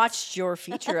that? I watched your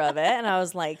feature of it and I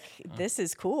was like, this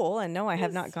is cool. And no, I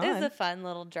have not gone. It's a fun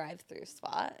little drive-through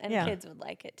spot, and Yeah. kids would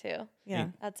like it too. Yeah.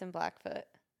 That's in Blackfoot.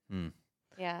 Hmm.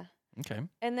 Yeah. Okay.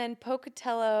 And then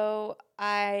Pocatello,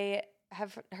 I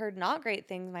have heard not great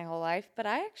things my whole life, but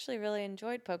I actually really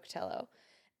enjoyed Pocatello.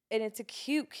 And it's a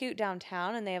cute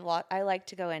downtown, and they have I like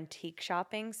to go antique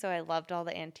shopping, so I loved all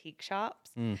the antique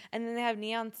shops. And then they have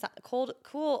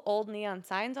cool old neon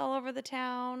signs all over the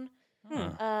town.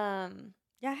 Yeah,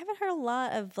 I haven't heard a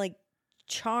lot of like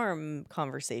charm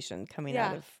conversation coming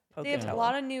out of Pocatello. They have a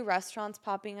lot of new restaurants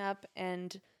popping up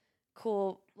and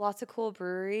lots of cool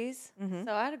breweries.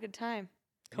 So I had a good time.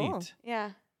 Cool. Neat. Yeah.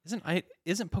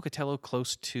 Isn't Pocatello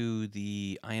close to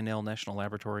the INL National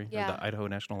Laboratory or the Idaho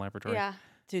National Laboratory? Yeah.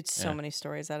 Dude, so many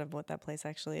stories out of what that place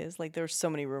actually is. Like, there were so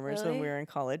many rumors when we were in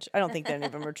college. I don't think any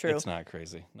of them are true. It's not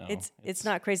crazy. No, it's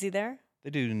not crazy there.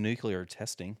 They do nuclear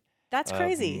testing. That's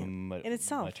crazy in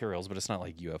itself. Materials, but it's not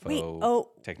like UFO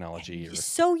technology.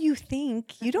 So you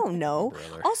think? You don't know.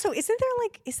 Also, isn't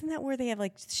that where they have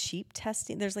like sheep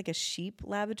testing? There's like a sheep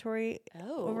laboratory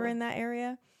over in that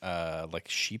area. Like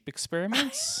sheep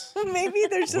experiments? Maybe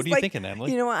there's just what are you thinking,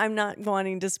 Emily? You know what? I'm not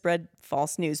wanting to spread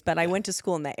false news, but I went to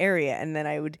school in that area, and then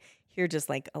I would hear just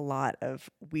like a lot of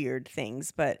weird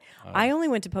things. But I only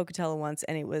went to Pocatello once,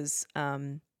 and it was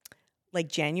like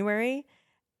January,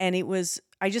 and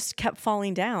I just kept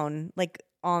falling down like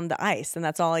on the ice, and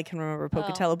that's all I can remember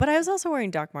Pocatello. But I was also wearing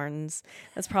Doc Martens.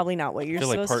 That's probably not what you're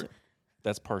supposed to.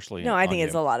 That's partially. No, I think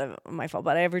it's a lot of my fault.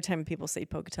 But every time people say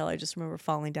Pocatello, I just remember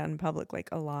falling down in public like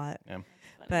a lot. Yeah.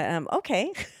 But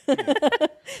okay.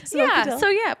 So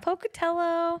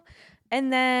Pocatello,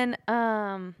 and then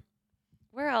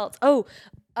where else? Oh,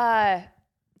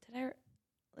 did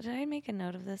I make a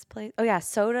note of this place? Oh yeah,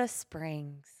 Soda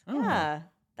Springs. Oh. Yeah,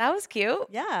 that was cute.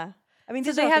 Yeah. I mean,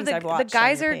 so they have the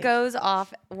geyser goes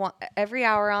off every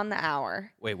hour on the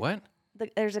hour. Wait, what?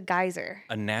 There's a geyser.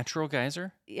 A natural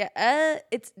geyser? Yeah,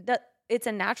 it's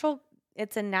a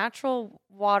natural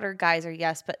water geyser,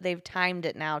 yes, but they've timed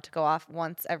it now to go off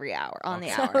once every hour on the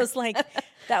hour. I was like,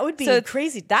 that would be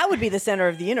crazy. That would be the center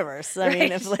of the universe. I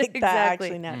mean, if like that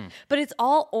actually But it's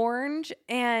all orange,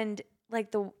 and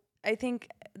like I think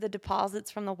the deposits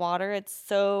from the water, it's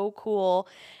so cool.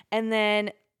 And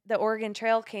then the Oregon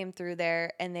Trail came through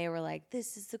there, and they were like,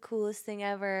 this is the coolest thing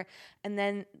ever. And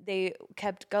then they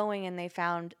kept going, and they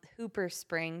found Hooper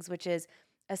Springs, which is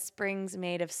a springs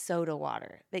made of soda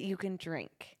water that you can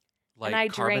drink. Like and I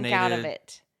drank out of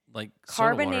it. Like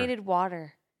carbonated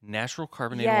water. Natural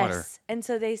carbonated water. Yes. And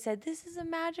so they said, this is a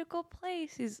magical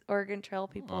place, these Oregon Trail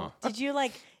people.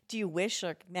 Do you wish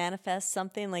or manifest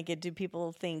something? Like, do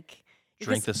people think...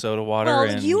 Drink the soda water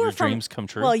and your dreams come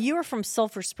true? Well, you were from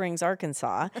Sulphur Springs,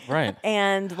 Arkansas. Right.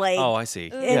 And like... Oh, I see.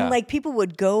 And like people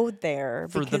would go there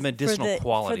for the medicinal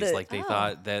qualities. Like they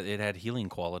thought that it had healing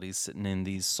qualities sitting in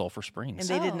these sulfur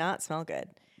springs. And they did not smell good.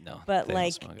 No. But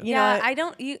like, you know... I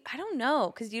don't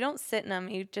know, because you don't sit in them.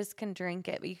 You just can drink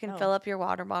it. But you can fill up your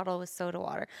water bottle with soda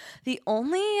water. The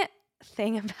only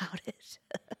thing about it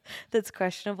that's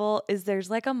questionable is there's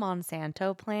like a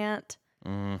Monsanto plant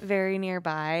very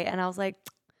nearby, and I was like,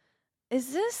 what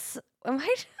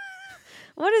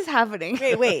is happening?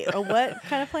 Wait, a what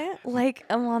kind of plant? Like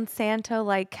a Monsanto,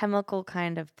 like chemical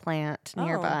kind of plant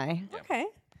nearby. Okay.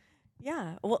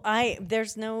 Yeah. Well,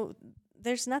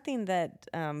 there's nothing that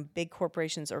big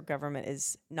corporations or government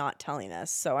is not telling us,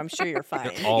 so I'm sure you're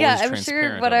fine. I'm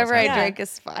sure whatever I drink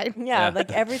is fine. Yeah,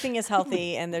 like everything is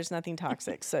healthy and there's nothing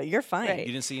toxic, so you're fine. Right.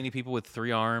 You didn't see any people with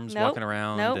 3 arms walking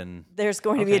around? And there's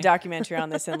going to be a documentary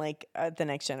on this in like the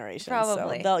next generation.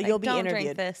 Probably. So you'll be don't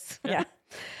interviewed. Drink this. Yeah.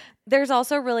 There's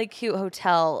also a really cute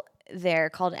hotel there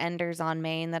called Enders on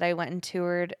Main that I went and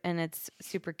toured, and it's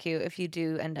super cute if you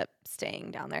do end up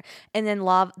staying down there. And then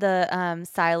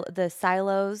the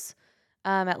silos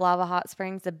at Lava Hot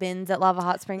Springs, the bins at Lava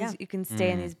Hot Springs, you can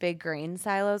stay in these big grain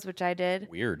silos, which I did.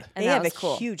 Weird. And they have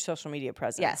a huge social media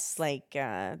presence. Yes, like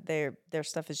their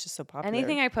stuff is just so popular.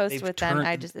 Anything I post with them,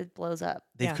 it blows up.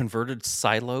 They've converted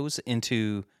silos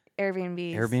into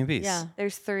Airbnbs. Yeah.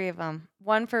 There's 3 of them.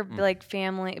 One for like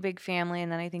family, big family,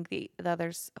 and then I think the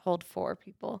others hold 4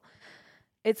 people.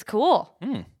 It's cool.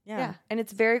 Yeah. And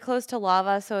it's very close to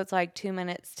lava, so it's like 2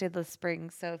 minutes to the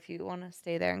springs. So if you want to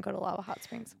stay there and go to Lava Hot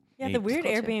Springs. Yeah, the weird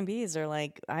Airbnbs are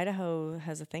like, Idaho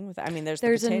has a thing with it. I mean, there's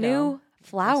a new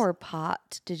flower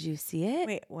pot. Did you see it?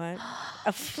 Wait, what?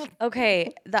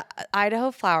 Okay, the Idaho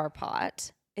flower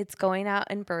pot. It's going out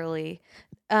in Burley.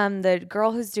 The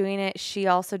girl who's doing it, she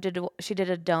also did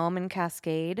a dome in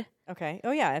Cascade. Okay.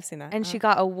 Oh yeah, I've seen that. And she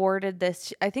got awarded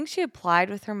this. I think she applied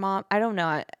with her mom. I don't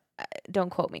know. Don't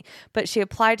quote me. But she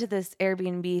applied to this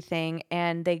Airbnb thing,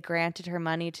 and they granted her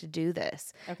money to do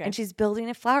this. Okay. And she's building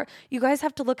a flower. You guys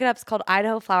have to look it up. It's called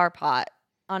Idaho Flower Pot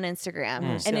on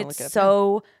Instagram, and it's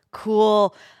so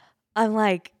cool. I'm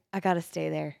like, I gotta stay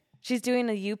there. She's doing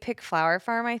a You Pick Flower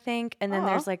Farm, I think. And then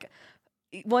there's like,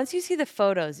 once you see the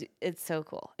photos, it's so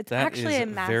cool. It's That actually is a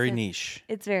massive, very niche.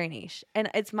 It's very niche. And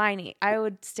it's my niche. I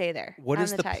would stay there. What I'm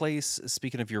is the type. place,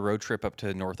 speaking of your road trip up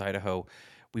to North Idaho,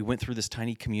 we went through this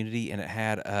tiny community and it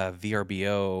had a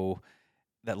VRBO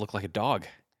that looked like a dog.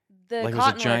 Like it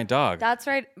was a giant dog. That's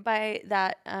right by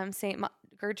that St.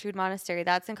 Gertrude Monastery.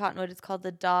 That's in Cottonwood. It's called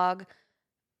the Dog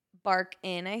Bark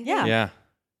Inn, I think. Yeah.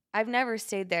 I've never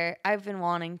stayed there. I've been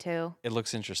wanting to. It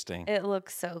looks interesting. It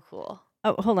looks so cool.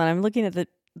 Oh, hold on. I'm looking at the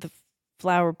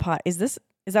flower pot. Is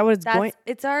that what it's going?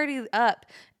 It's already up.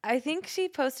 I think she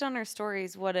posted on her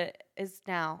stories what it is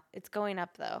now. It's going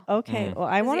up though. Okay. Well,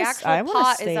 I want to. The actual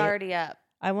pot is already up.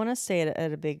 I want to stay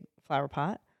at a big flower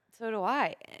pot. So do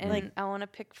I. And I want to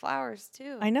pick flowers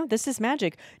too. I know. This is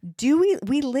magic.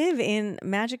 We live in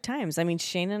magic times. I mean,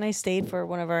 Shane and I stayed for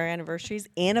one of our anniversaries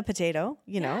and a potato,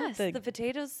 Yes, the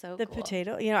potato's so cool. The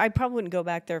potato. I probably wouldn't go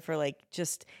back there for like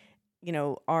just,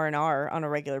 R&R on a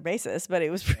regular basis, but it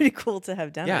was pretty cool to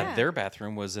have done that. Yeah, their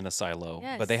bathroom was in a silo,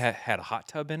 but they had a hot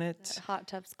tub in it. The hot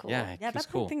tub's cool. Yeah, that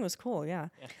cool. thing was cool, yeah.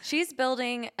 She's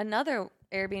building another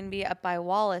Airbnb up by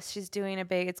Wallace. She's doing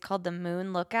it's called the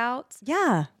Moon Lookouts.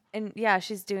 Yeah. And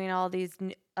she's doing all these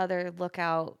other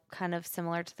lookout, kind of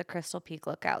similar to the Crystal Peak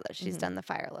lookout that she's done the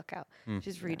fire lookout.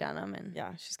 She's redone them, and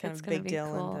she's kind of a big deal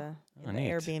cool. in the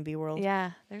Airbnb world.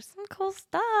 Yeah, there's some cool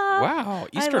stuff. Wow,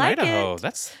 Eastern Idaho.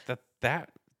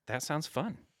 That sounds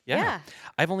fun. Yeah.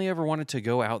 I've only ever wanted to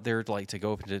go out there, to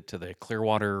go up to the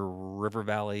Clearwater River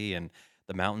Valley and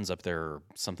the mountains up there, or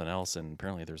something else. And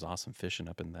apparently, there's awesome fishing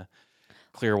up in the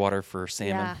Clearwater for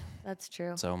salmon. Yeah, that's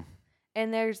true. So,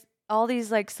 and there's all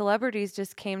these celebrities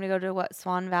just came to go to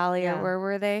Swan Valley or where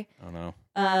were they? I don't know.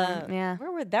 Yeah.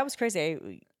 That was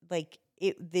crazy.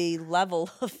 The level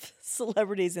of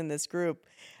celebrities in this group.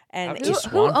 And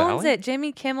who owns it?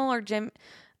 Jimmy Kimmel or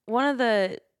one of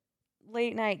the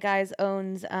late night guys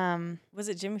owns was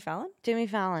it Jimmy Fallon? Jimmy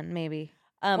Fallon, maybe.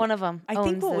 One of them. I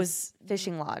think what was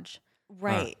fishing lodge.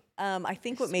 Right. I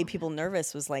think what made people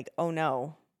nervous was oh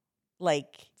no.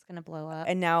 It's gonna blow up.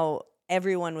 And now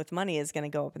everyone with money is going to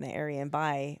go up in the area and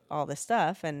buy all this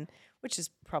stuff, and which is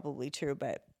probably true.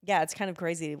 But yeah, it's kind of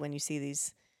crazy when you see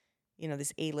these,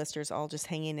 these A-listers all just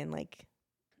hanging in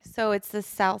So it's the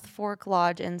South Fork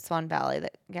Lodge in Swan Valley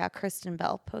that Kristen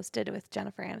Bell posted with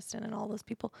Jennifer Aniston and all those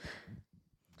people.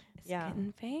 It's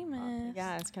getting famous.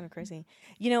 Yeah, it's kind of crazy.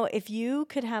 If you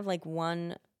could have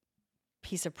one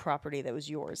piece of property that was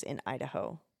yours in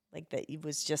Idaho, that it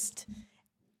was just.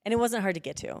 And it wasn't hard to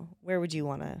get to. Where would you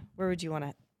want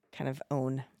to kind of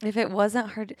own? If it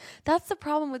wasn't hard, that's the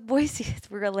problem with Boise.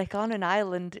 We're on an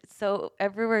island, so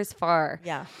everywhere is far.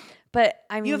 Yeah. But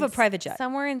I mean, you have a private jet.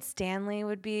 Somewhere in Stanley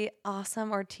would be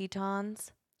awesome, or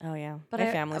Tetons. Oh yeah, but my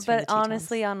family's from the Tetons.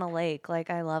 Honestly, on a lake,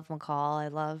 I love McCall. I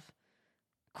love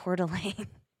Coeur d'Alene.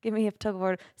 Give me a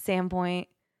tugboat, Sandpoint.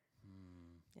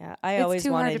 Yeah, I always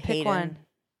wanted to pick Hayden. One.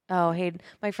 Oh, Hayden!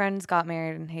 My friends got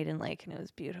married in Hayden Lake, and it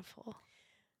was beautiful.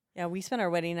 Yeah, we spent our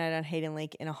wedding night on Hayden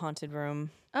Lake in a haunted room.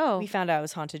 Oh. We found out it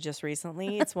was haunted just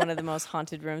recently. It's one of the most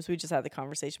haunted rooms. We just had the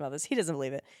conversation about this. He doesn't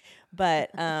believe it.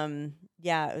 But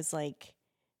yeah, it was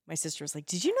my sister was like,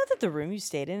 did you know that the room you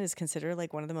stayed in is considered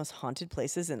one of the most haunted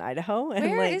places in Idaho? And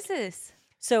where is this?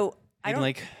 So Hayden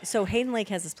Lake. So Hayden Lake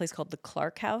has this place called the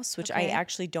Clark House, which I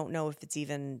actually don't know if it's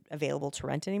even available to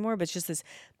rent anymore, but it's just this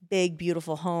big,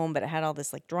 beautiful home, but it had all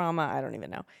this drama. I don't even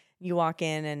know. You walk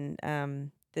in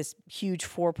and this huge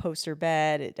 4-poster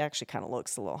bed. It actually kind of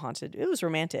looks a little haunted. It was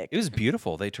romantic. It was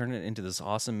beautiful. They turned it into this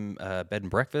awesome bed and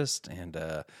breakfast, and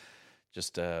it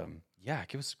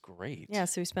was great. Yeah,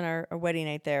 so we spent our wedding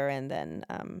night there, and then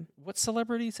what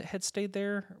celebrities had stayed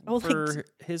there Oh, for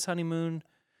his honeymoon?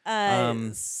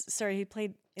 Sorry, he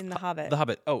played in The Hobbit. The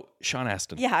Hobbit. Oh, Sean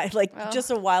Astin. Yeah, just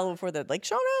a while before that,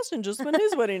 Sean Astin just spent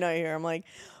his wedding night here. I'm like,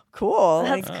 cool.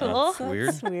 That's cool.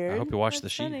 That's weird. I hope you watch the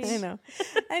Sheets. I know.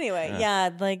 Anyway,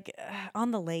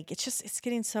 on the lake, it's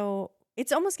getting so.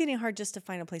 It's almost getting hard just to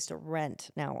find a place to rent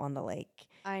now on the lake.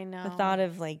 I know. The thought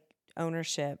of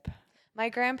ownership. My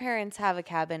grandparents have a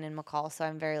cabin in McCall, so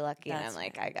I'm very lucky. And I'm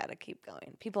I gotta keep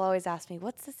going. People always ask me,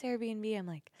 "What's this Airbnb?" I'm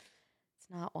like, "It's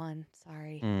not one.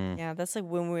 Sorry." Yeah, that's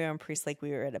when we were on Priest Lake.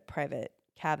 We were at a private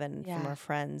cabin from our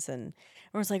friends, and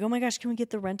everyone's like, "Oh my gosh, can we get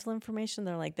the rental information?"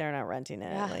 They're like, "They're not renting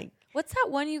it." Yeah. What's that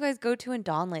one you guys go to in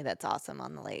Donley that's awesome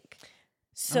on the lake?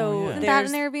 So isn't that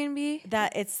an Airbnb?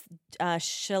 That it's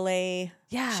Chalet.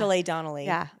 Yeah. Chalet Donnelly.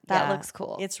 Yeah, that looks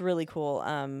cool. It's really cool.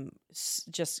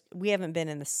 Just we haven't been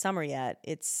in the summer yet.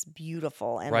 It's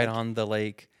beautiful and right on the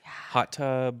lake. Yeah. Hot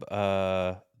tub,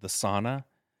 the sauna.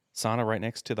 Sauna right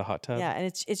next to the hot tub. Yeah, and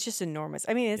it's just enormous.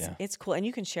 I mean, it's cool, and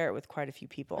you can share it with quite a few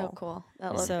people. Oh, cool.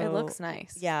 It looks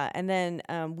nice. Yeah, and then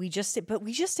we just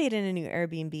stayed in a new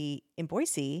Airbnb in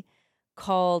Boise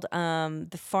called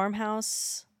the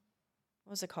Farmhouse.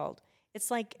 What was it called? It's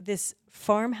like this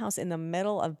farmhouse in the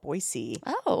middle of Boise.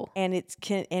 Oh, and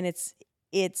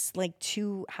it's like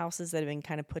two houses that have been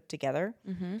kind of put together.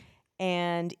 Mm-hmm.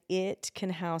 And it can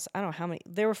house, I don't know how many.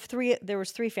 There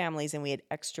was three families, and we had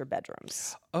extra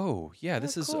bedrooms. Oh, yeah.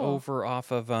 This is cool. over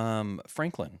off of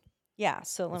Franklin. Yeah,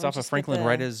 so It's off of Franklin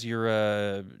right as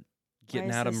you're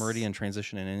getting out of Meridian,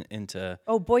 transitioning into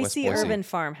Boise West Boise. Urban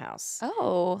Farmhouse.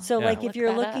 Oh. So Yeah. like if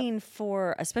you're Look that looking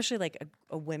for, especially like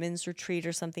a women's retreat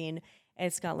or something, and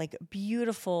it's got like a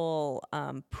beautiful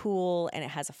pool, and it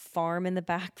has a farm in the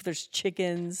back. There's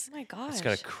chickens. Oh my gosh. It's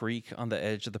got a creek on the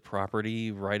edge of the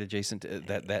property right adjacent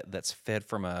to that's fed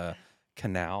from a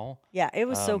canal. Yeah, it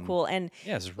was so cool. And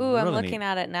Yeah, it's Ooh, really I'm looking neat.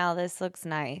 at it now. This looks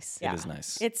nice. It is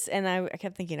nice. I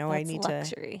kept thinking, I That's need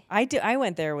luxury. to. I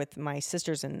went there with my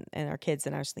sisters and our kids,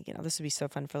 and I was thinking, this would be so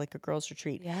fun for like a girls'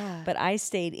 retreat. Yeah. But I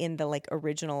stayed in the like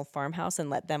original farmhouse and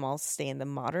let them all stay in the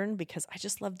modern, because I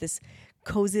just love this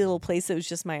cozy little place that was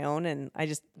just my own, and I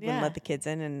just wouldn't let the kids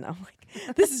in, and I'm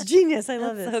like, this is genius. I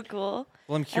love That's this. so cool.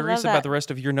 Well, I'm curious that. about the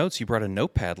rest of your notes. You brought a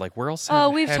notepad. Like, where else?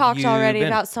 We've have talked you already been?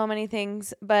 about so many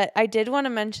things, but I did want to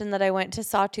mention that I went to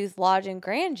Sawtooth Lodge in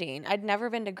Grand Jean. I'd never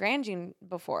been to Grand Jean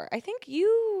before. I think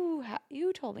you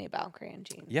told me about Grand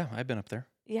Jean. Yeah, I've been up there.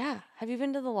 Yeah. Have you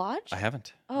been to the lodge? I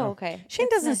haven't. Oh, No. okay. Shane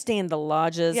It's doesn't nice. stay in the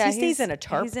lodges. Yeah, he stays in a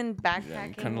tarp. He's in Yeah,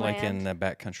 backpacking kind of like in land. the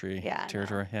backcountry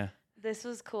territory. Yeah. This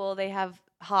was cool. They have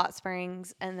hot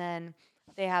springs, and then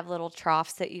they have little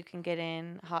troughs that you can get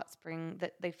in hot spring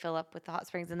that they fill up with the hot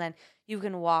springs, and then you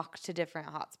can walk to different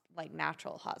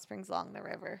natural hot springs along the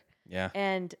river. Yeah.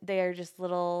 And they are just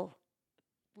little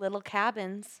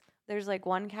cabins. There's like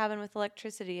one cabin with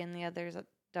electricity, and the others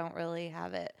don't really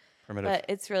have it. Primitive. But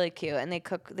it's really cute, and they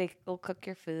will cook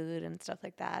your food and stuff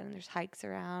like that, and there's hikes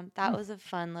around. That was a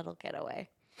fun little getaway.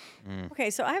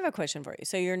 Okay, so I have a question for you.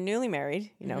 So you're newly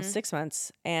married, 6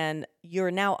 months, and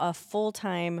you're now a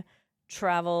full-time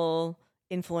travel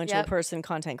influential Yep. person,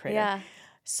 content creator. Yeah.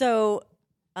 So,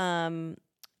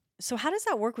 so how does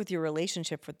that work with your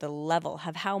relationship with the level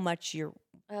of how much you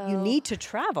need to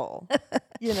travel?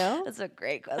 That's a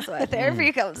great question. Why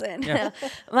therapy comes in. Yeah.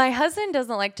 My husband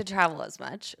doesn't like to travel as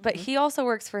much, but he also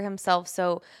works for himself.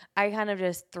 So I kind of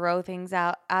just throw things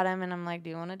out at him, and I'm like,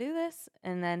 do you want to do this?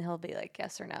 And then he'll be like,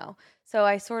 yes or no. So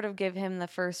I sort of give him the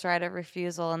first right of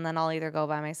refusal, and then I'll either go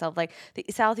by myself. Like the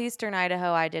southeastern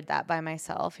Idaho, I did that by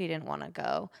myself. He didn't want to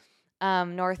go.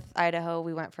 North Idaho,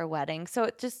 we went for a wedding. So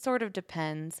it just sort of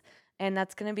depends. And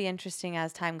that's going to be interesting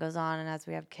as time goes on and as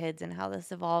we have kids and how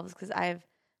this evolves, because I have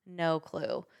no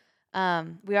clue.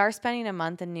 We are spending a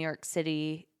month in New York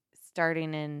City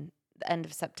starting in the end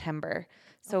of September.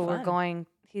 So we're going,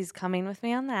 he's coming with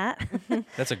me on that.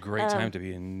 That's a great time to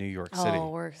be in New York City. Oh,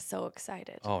 we're so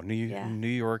excited. Oh, New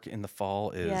York in the fall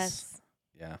is. Yes.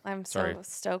 Yeah. I'm Sorry. so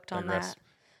stoked on Digress. that.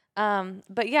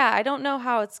 But yeah, I don't know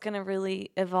how it's going to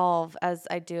really evolve as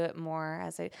I do it more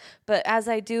but as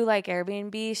I do like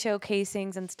Airbnb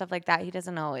showcasings and stuff like that, he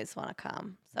doesn't always want to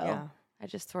come. So I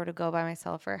just sort of go by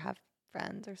myself or have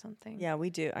friends or something. Yeah,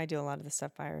 we do. I do a lot of the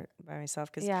stuff by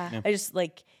myself, because Yeah. I just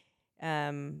like,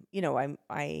 I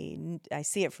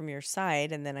see it from your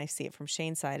side, and then I see it from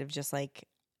Shane's side of just like,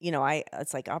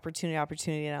 it's like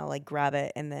opportunity, and I'll like grab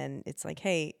it, and then it's like,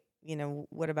 hey,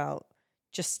 what about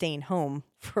just staying home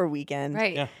for a weekend?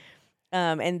 Right. Yeah.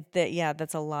 And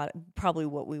that's a lot, probably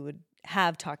what we would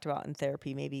have talked about in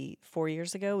therapy maybe 4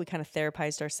 years ago. We kind of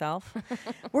therapized ourselves.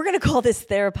 We're going to call this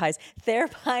therapize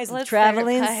with Let's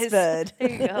traveling therapize. Spud.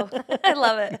 There you go. I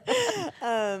love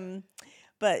it.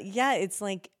 But yeah, it's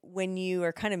like when you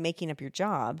are kind of making up your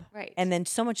job, Right. and then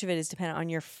so much of it is dependent on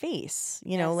your face.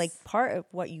 Like Yes. part of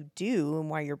what you do and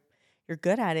why you're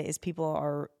good at it is people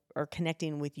are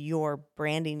connecting with your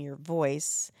branding, your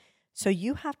voice. So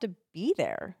you have to be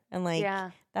there, and like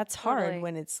that's hard totally.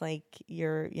 when it's like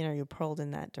you're pulled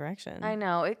in that direction. I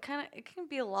know it can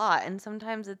be a lot, and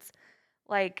sometimes it's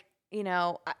like,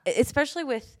 especially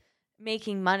with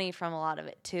making money from a lot of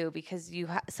it too, because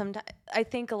sometimes I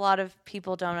think a lot of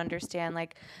people don't understand,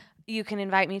 like, you can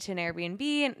invite me to an Airbnb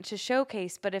and to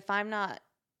showcase, but if I'm not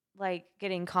like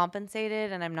getting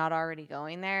compensated and I'm not already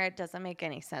going there, it doesn't make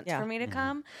any sense for me to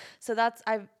come. So that's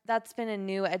been a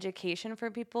new education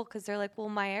for people, because they're like, well,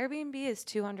 my Airbnb is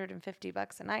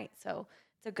 $250 a night, so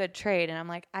it's a good trade. And I'm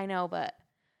like, I know, but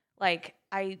like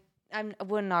I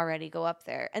wouldn't already go up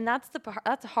there. And that's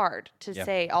hard to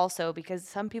say also, because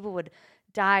some people would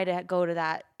die to go to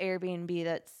that Airbnb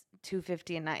that's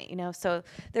 $250 a night, you know? So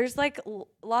there's like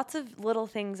lots of little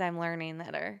things I'm learning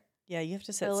that are you have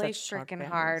to set really such freaking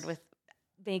hard with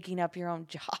making up your own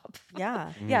job.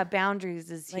 Yeah. Yeah. Boundaries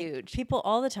is like, huge. People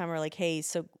all the time are like, hey,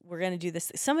 so we're going to do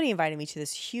this. Somebody invited me to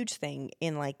this huge thing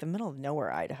in like the middle of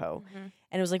nowhere, Idaho. And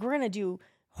it was like, we're going to do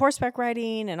horseback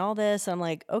riding and all this. I'm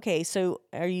like, okay, so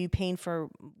are you paying for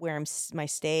where my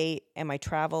stay and my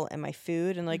travel and my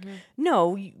food? And like,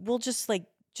 no, we'll just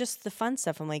the fun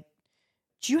stuff. I'm like,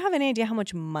 do you have any idea how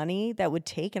much money that would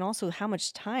take, and also how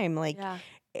much time? Like,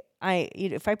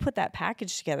 if I put that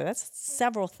package together, that's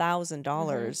several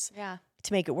 $1,000s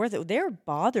to make it worth it. They're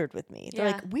bothered with me.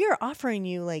 They're like, we are offering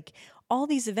you like all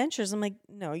these adventures. I'm like,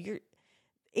 no,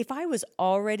 if I was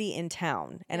already in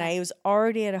town and I was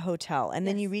already at a hotel, and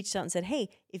then you reached out and said, hey,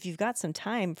 if you've got some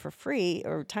time for free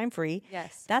or time free,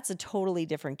 that's a totally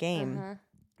different game.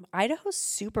 Idaho's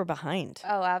super behind.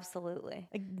 Oh, absolutely.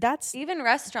 Like, that's even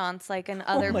restaurants like in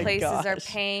other places are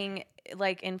paying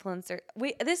like influencer.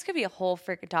 This could be a whole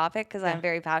freaking topic because I'm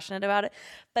very passionate about it.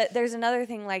 But there's another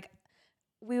thing, like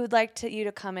we would like you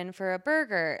to come in for a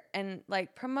burger and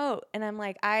like promote. And I'm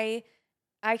like, I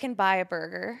can buy a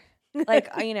burger. Like,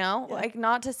 you know, like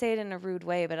not to say it in a rude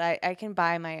way, but I can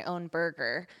buy my own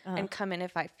burger and come in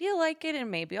if I feel like it,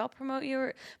 and maybe I'll promote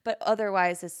you. But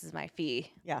otherwise, this is my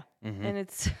fee. Yeah. And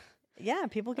it's... Yeah,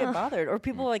 people get bothered. Or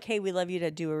people are like, hey, we'd love you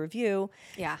to do a review.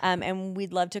 Yeah. And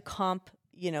we'd love to comp,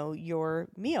 you know, your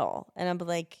meal. And I'm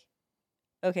like,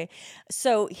 okay.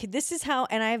 So this is how,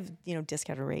 and I have, you know,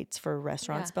 discounted rates for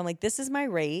restaurants, but I'm like, this is my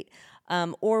rate.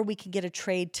 Or we can get a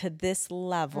trade to this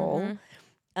level.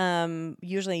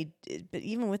 Usually, but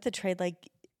even with the trade, like,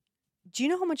 do you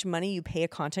know how much money you pay a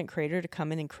content creator to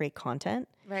come in and create content?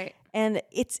 Right. And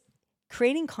it's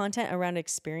creating content around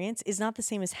experience is not the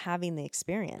same as having the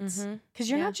experience, because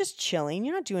you're not just chilling.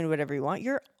 You're not doing whatever you want.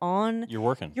 You're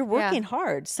working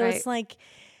hard. So it's like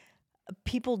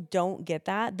people don't get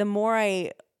that. The more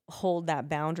I hold that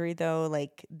boundary though,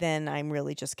 like then I'm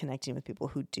really just connecting with people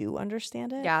who do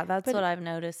understand it. Yeah. That's what I've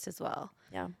noticed as well.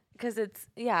 Yeah. Because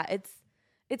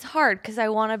it's hard because I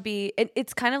want to be,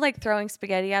 it's kind of like throwing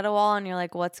spaghetti at a wall and you're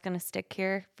like, what's going to stick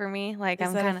here for me? Like,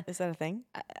 is that a thing?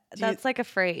 That's like a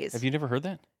phrase. Have you never heard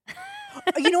that?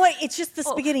 You know what? It's just the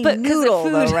spaghetti noodle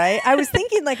though, right? I was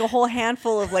thinking like a whole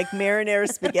handful of like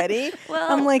marinara spaghetti. Well,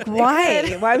 I'm like,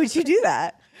 why? Why would you do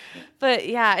that? But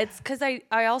yeah, it's because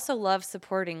I also love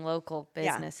supporting local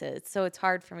businesses. So it's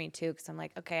hard for me too, because I'm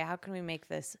like, okay, how can we make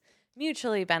this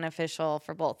mutually beneficial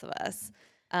for both of us?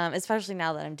 Especially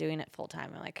now that I'm doing it full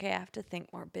time. I'm like, hey, I have to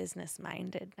think more business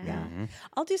minded now. Yeah.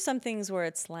 I'll do some things where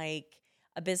it's like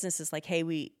a business is like, hey,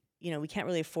 we can't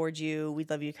really afford you. We'd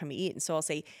love you to come eat. And so I'll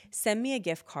say, send me a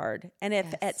gift card. And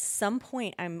if at some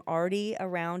point I'm already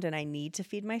around and I need to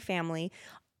feed my family,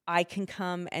 I can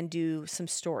come and do some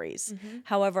stories.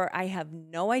 However, I have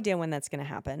no idea when that's going to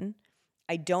happen.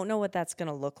 I don't know what that's going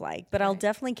to look like, but I'll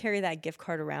definitely carry that gift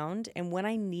card around. And when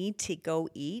I need to go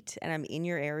eat and I'm in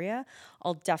your area,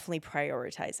 I'll definitely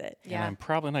prioritize it. Yeah. And I'm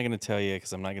probably not going to tell you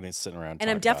because I'm not going to sit around. And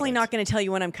I'm definitely not going to tell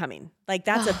you when I'm coming. Like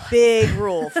that's a big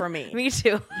rule for me. Me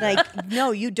too. Like,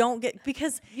 no, you don't get,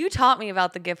 because you taught me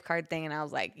about the gift card thing and I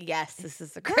was like, yes, this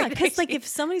is a great idea. Because like if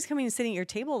somebody's coming and sitting at your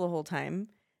table the whole time,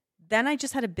 then I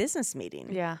just had a business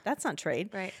meeting. Yeah. That's not trade.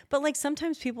 Right. But like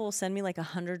sometimes people will send me like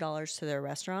 $100 to their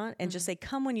restaurant and just say,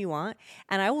 come when you want.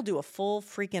 And I will do a full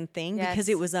freaking thing because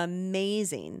it was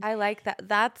amazing. I like that.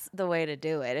 That's the way to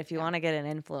do it. If you want to get an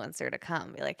influencer to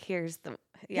come, be like, here's the...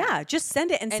 Yeah, just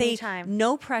send it and say,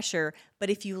 no pressure. But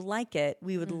if you like it,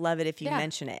 we would love it if you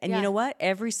mention it. And you know what?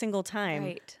 Every single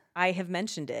time I have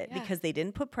mentioned it because they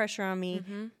didn't put pressure on me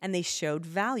and they showed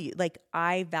value. Like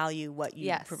I value what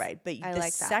you provide. But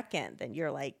the second then you're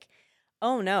like,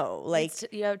 oh no, like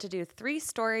you have to do 3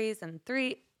 stories and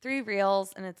three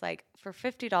reels. And it's like for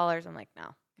 $50, I'm like,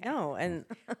 no. No. And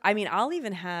I mean, I'll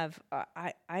even have,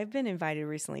 I've been invited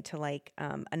recently to like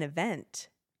an event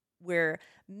where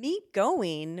me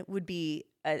going would be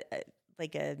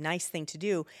like a nice thing to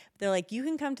do. They're like, you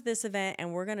can come to this event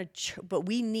and we're going to, but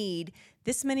we need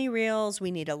this many reels.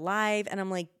 We need a live. And I'm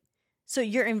like, so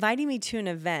you're inviting me to an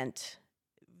event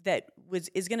that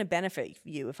is going to benefit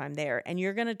you if I'm there. And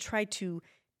you're going to try to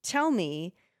tell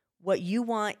me what you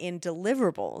want in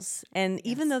deliverables. And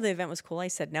even though the event was cool, I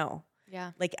said no.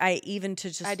 Yeah. Like I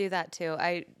do that too.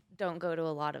 I don't go to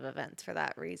a lot of events for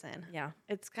that reason. Yeah.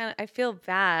 It's kind of, I feel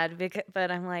bad but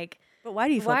I'm like, but why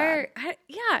do you feel bad?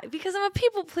 Because I'm a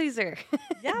people pleaser.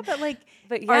 Yeah, but like,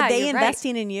 are they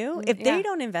investing in you? If they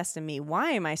don't invest in me,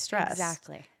 why am I stressed?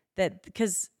 Exactly.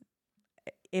 Because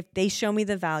if they show me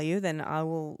the value, then I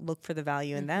will look for the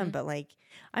value in them. But like,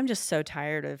 I'm just so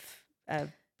tired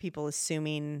of people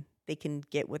assuming they can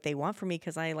get what they want from me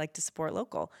because I like to support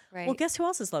local. Right. Well, guess who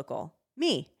else is local?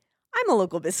 Me. I'm a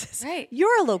local business. Right.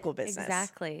 You're a local business.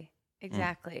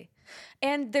 Exactly.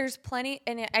 And there's plenty,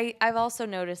 and I've also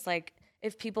noticed, like,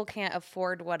 if people can't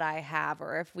afford what I have,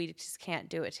 or if we just can't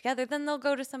do it together, then they'll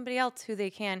go to somebody else who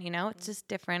they can, it's just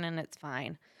different and it's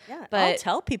fine. Yeah. But I'll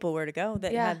tell people where to go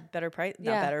that have better price,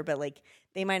 not better, but like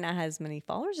they might not have as many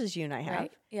followers as you and I have.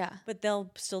 Right. Yeah. But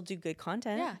they'll still do good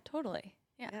content. Yeah, totally.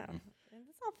 Yeah.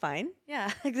 It's all fine. Yeah,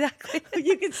 exactly.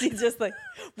 You can see just like,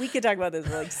 we could talk about this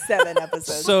for like 7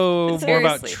 episodes. So more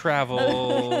about Seriously. Well,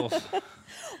 travel.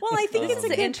 I think This it's a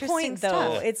is good interesting point, though.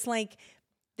 stuff. It's like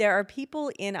there are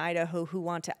people in Idaho who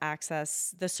want to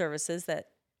access the services that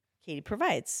Katie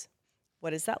provides.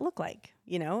 What does that look like?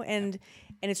 And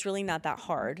it's really not that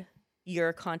hard. You're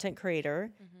a content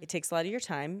creator. It takes a lot of your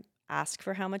time. Ask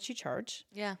for how much you charge.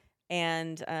 Yeah.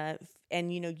 And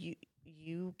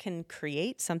you can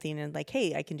create something and like,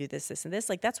 hey, I can do this, this, and this.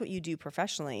 Like, that's what you do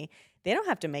professionally. They don't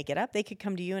have to make it up. They could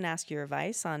come to you and ask your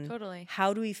advice on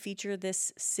how do we feature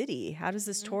this city? How does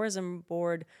this tourism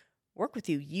board work with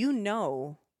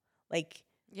you? Like,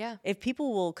 if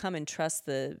people will come and trust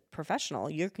the professional,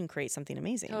 you can create something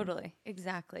amazing. Totally.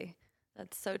 Exactly.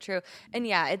 That's so true. And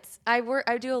yeah,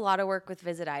 I do a lot of work with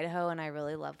Visit Idaho, and I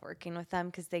really love working with them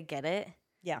because they get it.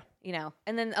 Yeah.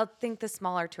 And then I think the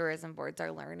smaller tourism boards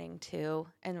are learning too,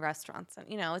 and restaurants, and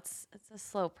it's a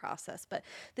slow process, but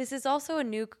this is also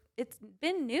it's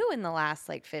been new in the last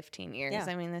like 15 years. Yeah.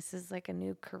 I mean, this is like a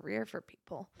new career for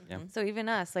people. Yeah. So even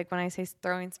us, like when I say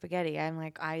throwing spaghetti, I'm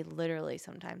like, I literally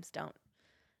sometimes don't.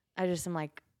 I just am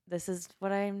like, this is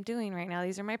what I'm doing right now.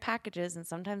 These are my packages, and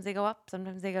sometimes they go up,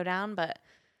 sometimes they go down, but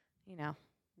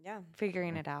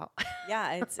figuring it out.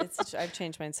 Yeah, it's I've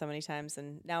changed mine so many times,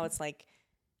 and now it's like,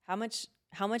 how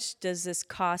much does this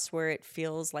cost where it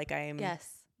feels like I'm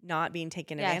not being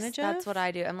taken advantage of? That's what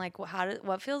I do. I'm like, well,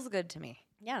 what feels good to me?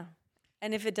 Yeah.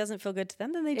 And if it doesn't feel good to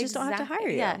them, then they just don't have to hire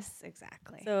you. Yes,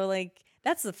 exactly. So like,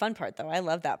 that's the fun part though. I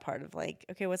love that part of like,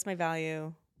 okay, what's my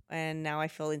value? And now I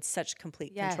feel in such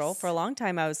complete control. For a long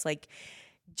time, I was like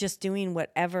just doing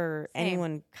whatever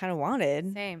anyone kind of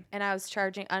wanted. Same. And I was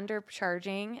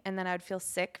undercharging, and then I would feel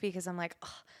sick because I'm like,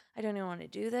 oh, I don't even want to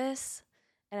do this,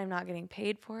 and I'm not getting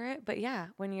paid for it. But yeah,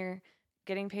 when you're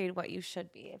getting paid what you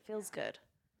should be, it feels good.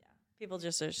 Yeah. People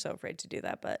just are so afraid to do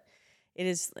that. But it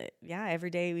is, every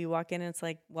day we walk in and it's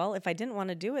like, well, if I didn't want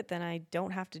to do it, then I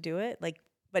don't have to do it. Like,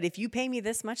 but if you pay me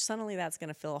this much, suddenly that's going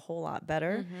to feel a whole lot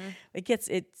better.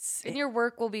 And your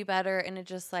work will be better, and it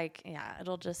just like,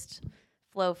 it'll just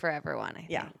flow for everyone, I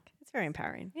think. It's very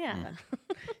empowering. Yeah.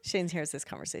 Shane hears this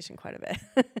conversation quite a bit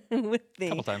with me. A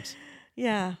couple times.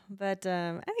 Yeah. But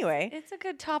anyway. It's a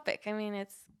good topic. I mean,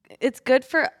 it's good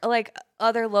for like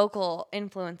other local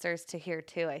influencers to hear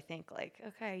too, I think. Like,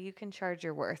 okay, you can charge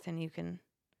your worth, and you can,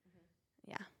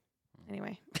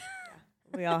 Anyway.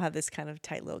 We all have this kind of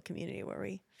tight little community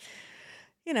where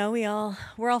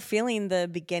we're all feeling the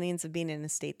beginnings of being in a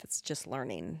state that's just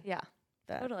learning. Yeah,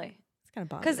 totally. It's kind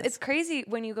of because it's crazy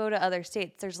when you go to other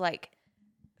states. There's like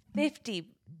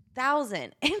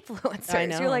 50,000 influencers. I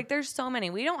know. You're like, there's so many.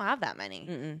 We don't have that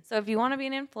many. So if you want to be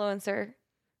an influencer,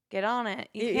 get on it.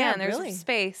 You can. There's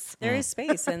space. There is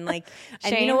space, and like,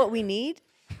 and you know what we need?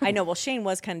 I know. Well, Shane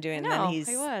was kind of doing. I know, and then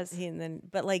he was.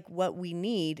 But like, what we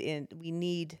need we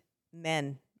need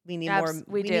men. We need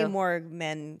We need more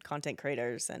men content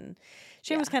creators, and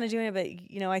Shane was kind of doing it. But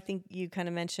I think you kind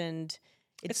of mentioned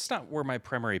it's not where my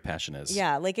primary passion is.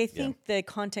 Yeah, like I think the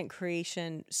content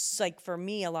creation, like for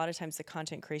me, a lot of times the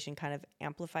content creation kind of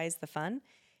amplifies the fun.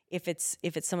 If it's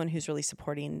someone who's really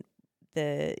supporting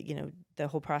the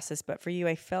whole process. But for you,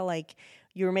 I felt like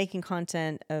you were making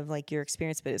content of like your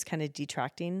experience, but it's kind of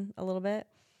detracting a little bit.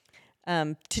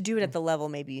 To do it at the level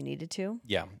maybe you needed to.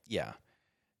 Yeah.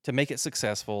 To make it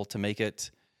successful, to make it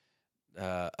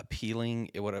appealing,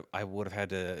 I would have had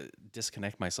to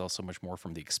disconnect myself so much more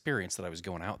from the experience that I was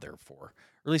going out there for. Or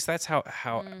at least that's how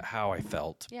I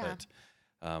felt. Yeah. But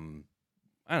I don't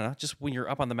know. Just when you're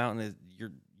up on the mountain,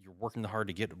 you're working hard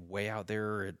to get way out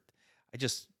there.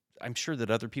 I'm sure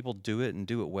that other people do it and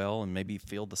do it well and maybe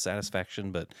feel the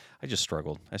satisfaction, but I just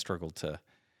struggled. I struggled to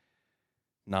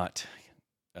not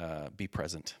be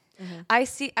present. Mm-hmm.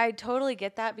 I totally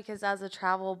get that, because as a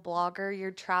travel blogger,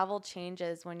 your travel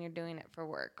changes when you're doing it for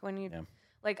work. When you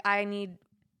like, I need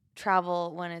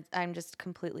travel when I'm just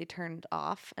completely turned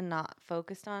off and not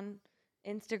focused on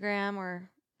Instagram or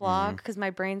blog, because my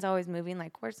brain's always moving.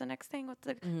 Like, where's the next thing? What's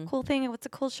the cool thing? And what's a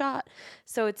cool shot?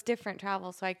 So it's different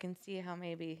travel. So I can see how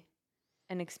maybe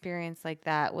an experience like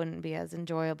that wouldn't be as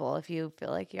enjoyable if you feel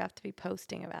like you have to be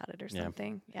posting about it or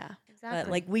something. Yeah, exactly.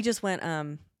 But like we just went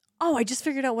Oh, I just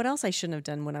figured out what else I shouldn't have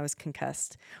done when I was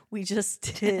concussed. We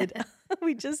just did,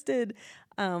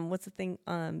 what's the thing?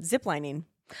 Zip lining.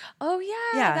 Oh,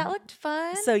 yeah. That looked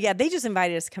fun. So, yeah, they just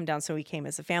invited us to come down, so we came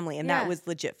as a family, and that Yeah. was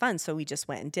legit fun, so we just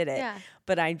went and did it. Yeah.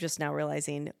 But I'm just now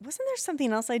realizing, wasn't there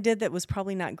something else I did that was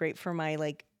probably not great for my,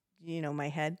 my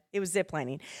head? It was zip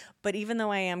lining. But even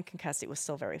though I am concussed, it was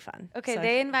still very fun. Okay, So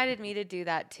they invited me to do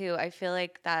that, too. I feel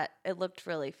like that it looked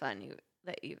really fun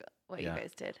what you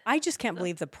guys did. I just can't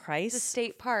believe the price The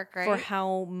state park, right? for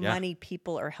how many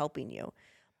people are helping you.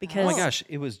 Because Oh my gosh,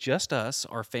 it was just us,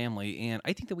 our family, and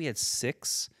I think that we had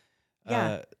six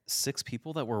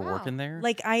people that were working there.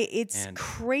 It's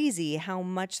crazy how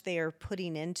much they are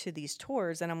putting into these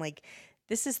tours, and I'm like,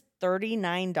 this is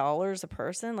 $39 a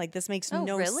person. Like, this makes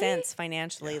no sense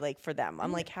financially, for them.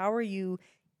 I'm like, how are you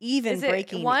even Is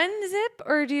breaking it one zip,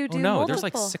 or do you do multiple? There's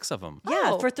like 6 of them.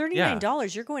 Yeah, for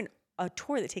 $39, you're going a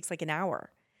tour that takes like an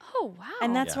hour. Oh wow!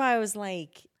 And that's why I was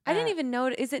like, I didn't even know.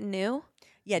 Is it new?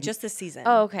 Yeah, just this season.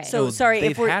 Oh, okay. So sorry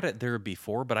they've if we're had it there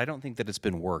before, but I don't think that it's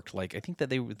been worked. Like I think that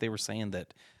they were saying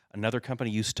that another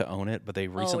company used to own it, but they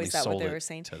recently is that sold what they it were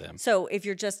saying? to them. So if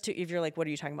you're like, what are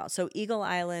you talking about? So Eagle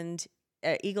Island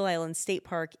State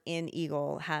Park in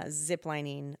Eagle has zip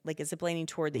lining, like a zip lining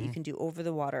tour that you can do over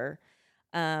the water.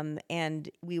 And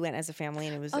we went as a family,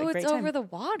 and it was a great time. It's over the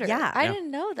water. Yeah. I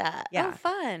didn't know that. Yeah. Oh,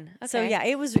 fun. Okay. So yeah,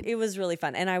 it was really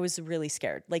fun, and I was really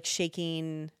scared, like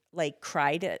shaking, like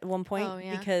cried at one point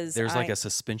because there's like a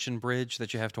suspension bridge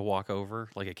that you have to walk over,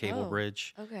 like a cable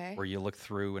bridge. Okay. Where you look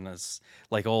through, and it's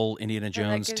like old Indiana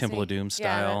Jones Temple of Doom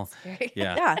style. Yeah, that's scary.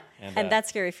 Yeah, and that's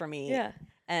scary for me. Yeah.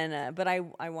 And but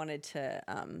I wanted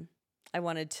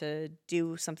to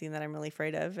do something that I'm really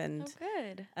afraid of, and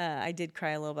good. I did cry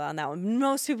a little bit on that one.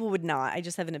 Most people would not. I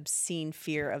just have an obscene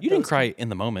fear of. You didn't cry in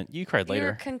the moment. You cried later.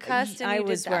 You were concussed, and I you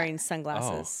was did wearing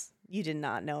sunglasses. You did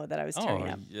not know that I was tearing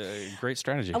up. Great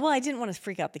strategy. Well, I didn't want to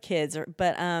freak out the kids,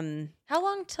 but how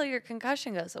long till your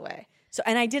concussion goes away? So,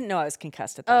 and I didn't know I was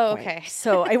concussed at that point. Okay.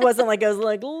 So I wasn't like, I was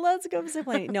like, let's go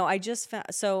ziplining. No, I just found,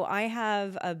 so I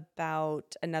have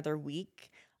about another week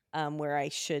where I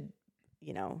should,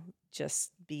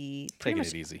 just be taking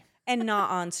it easy. And not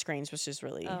on screens, which is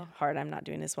really hard. I'm not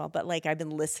doing as well. But like, I've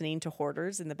been listening to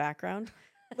Hoarders in the background.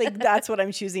 Like, that's what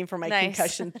I'm choosing for my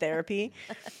concussion therapy.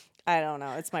 I don't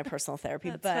know. It's my personal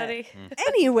therapy. That's but funny.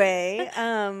 Anyway.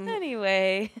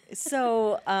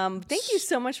 So thank you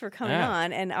so much for coming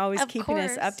on and always keeping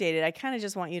us updated. I kind of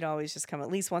just want you to always just come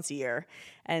at least once a year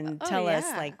and tell us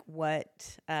like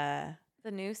what the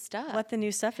new stuff. What the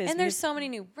new stuff is. And there's so many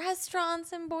new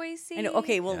restaurants in Boise. I know.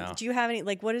 Okay, well, do you have any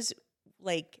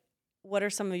what are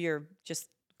some of your just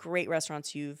great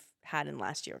restaurants you've had in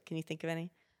last year? Can you think of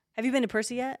any? Have you been to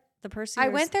Percy yet? The Percy? I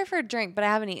went there for a drink, but I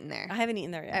haven't eaten there. I haven't eaten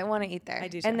there yet. I want to eat there. I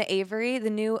do too. And the Avery, the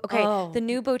new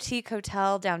boutique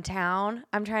hotel downtown.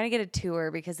 I'm trying to get a tour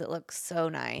because it looks so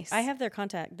nice. I have their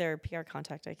PR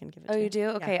contact. I can give it to you. Oh, you do?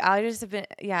 Okay. Yeah. I just have been,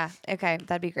 okay.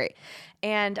 That'd be great.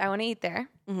 And I want to eat there.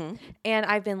 Mm-hmm. And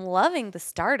I've been loving the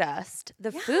Stardust.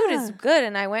 The food is good.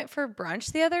 And I went for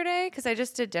brunch the other day because I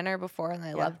just did dinner before and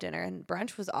I love dinner. And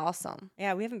brunch was awesome.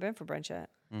 Yeah, we haven't been for brunch yet.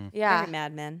 Yeah. Very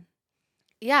Mad Men.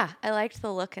 Yeah, I liked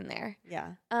the look in there.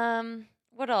 Yeah.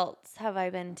 What else have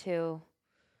I been to?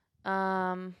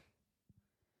 I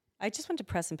just went to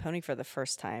Press and Pony for the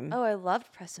first time. Oh, I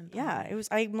loved Press and Pony. Yeah,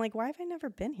 I'm like, why have I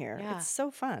never been here? Yeah. It's so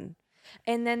fun.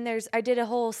 And then I did a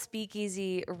whole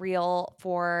speakeasy reel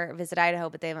for Visit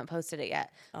Idaho, but they haven't posted it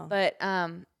yet. Oh. But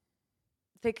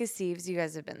Thick as Thieves, you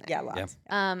guys have been there. Yeah, lots.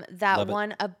 Yeah. That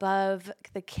one above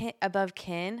Kin.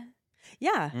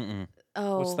 Yeah. Mm-mm.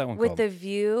 Oh, what's that one with called? the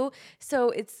view.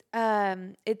 So it's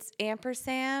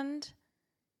ampersand.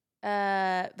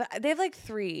 But they have like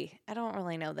 3. I don't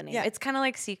really know the name. Yeah. It's kind of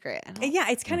like secret. Yeah,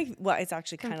 it's kind of it's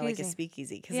actually kind of like a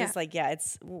speakeasy because it's like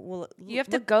it's you have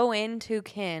to go into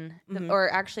Kin or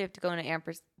actually have to go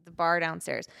into the bar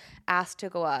downstairs. Ask to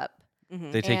go up.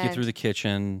 Mm-hmm. They take you through the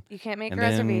kitchen. You can't make a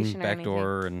reservation or back anything.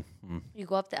 door and you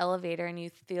go up the elevator and you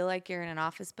feel like you're in an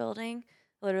office building,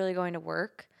 literally going to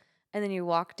work. And then you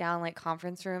walk down like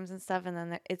conference rooms and stuff, and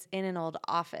then it's in an old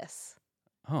office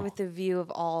with the view of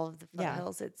all of the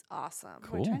foothills. It's awesome.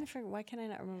 Cool. I'm trying to figure why can I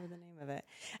not remember the name of it?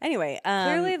 Anyway,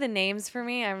 clearly the names for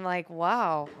me, I'm like,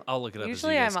 wow. I'll look it up.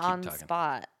 Usually I'm on the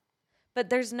spot, but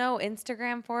there's no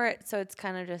Instagram for it, so it's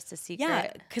kind of just a secret.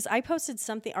 Yeah, because I posted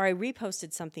something or I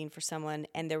reposted something for someone,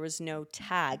 and there was no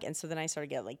tag, and so then I started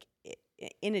to get like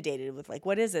inundated with like,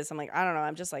 what is this? I'm like, I don't know.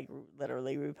 I'm just like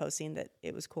literally reposting that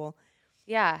it was cool.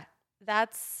 Yeah.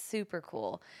 That's super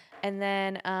cool. And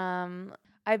then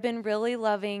I've been really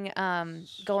loving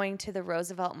going to the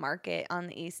Roosevelt Market on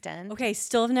the East End. Okay,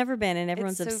 still have never been, and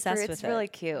everyone's It's obsessed with it. It's really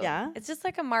cute. Yeah? It's just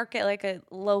like a market, like a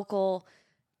local,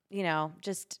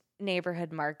 just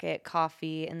neighborhood market,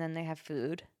 coffee, and then they have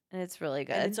food, and it's really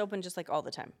good. And it's open just like all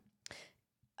the time.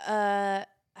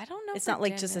 I don't know. It's not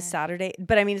like just a Saturday,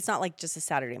 but I mean, it's not like just a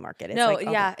Saturday market. It's No,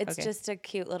 like it's just a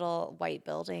cute little white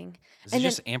building. Is it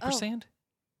just ampersand?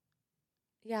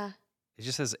 Yeah. It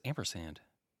just says ampersand.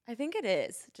 I think it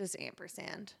is just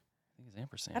ampersand. I think it's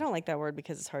ampersand. I don't like that word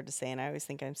because it's hard to say, and I always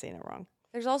think I'm saying it wrong.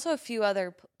 There's also a few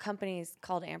other companies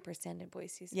called ampersand in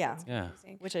Boise. So Yeah.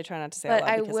 Which I try not to say but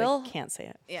out loud because I can't say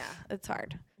it. Yeah, it's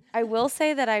hard. I will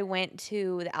say that I went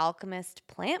to the Alchemist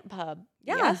Plant Pub.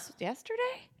 Yeah.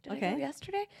 Yesterday. Did I Okay. go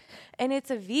yesterday? And it's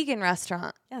a vegan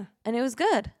restaurant. Yeah. And it was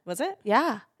good. Was it?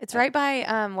 Yeah. It's right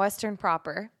by Western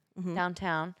Proper, Mhm.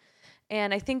 downtown.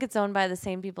 And I think it's owned by the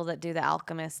same people that do the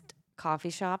Alchemist coffee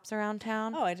shops around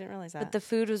town. Oh, I didn't realize that. But the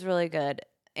food was really good.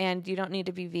 And you don't need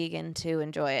to be vegan to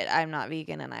enjoy it. I'm not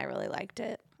vegan, and I really liked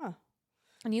it. Huh.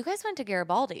 And you guys went to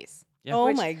Garibaldi's. Yeah.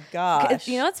 Oh my gosh.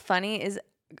 You know what's funny is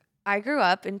I grew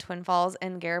up in Twin Falls,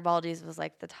 and Garibaldi's was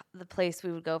like the place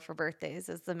we would go for birthdays.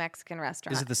 Is the Mexican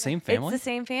restaurant. Is it the same family? It's the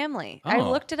same family. I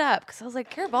Oh. looked it up because I was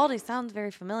like, Garibaldi sounds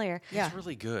very familiar. Yeah. It's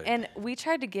really good. And we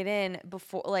tried to get in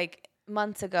before, like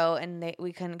months ago, and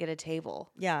we couldn't get a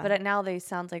table. Yeah. But now they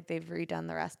sound like they've redone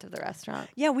the rest of the restaurant.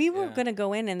 Yeah, we were Yeah. gonna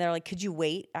go in, and they're like, "Could you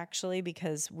wait?" Actually,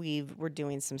 because we're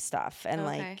doing some stuff, and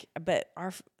Okay. but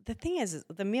the thing is,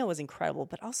 the meal was incredible,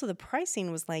 but also the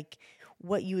pricing was like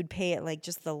what you would pay at like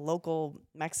just the local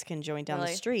Mexican joint down the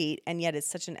Really? street, and yet it's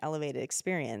such an elevated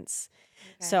experience.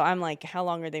 Okay. So I'm like, how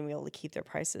long are they able to keep their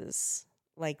prices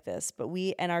like this? But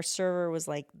our server was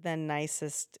like the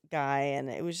nicest guy, and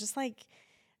it was just like,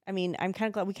 I mean, I'm kind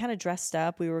of glad we kind of dressed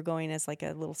up. We were going as like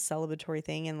a little celebratory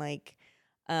thing, and like,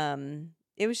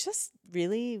 it was just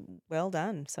really well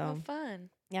done. So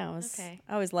fun. yeah, it was. Okay.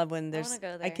 I always love when wanna there's.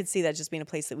 go I there. could see that just being a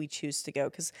place that we choose to go,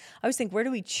 because I always think, where do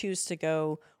we choose to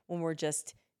go when we're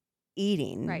just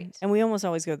eating? Right. And we almost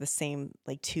always go to the same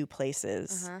like two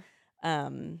places.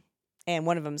 And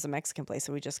one of them is a Mexican place,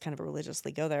 so we just kind of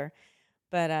religiously go there.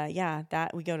 But yeah,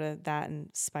 that we go to that and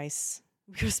Spice.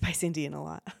 We go to Spice Indian a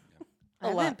lot. I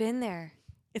haven't been there.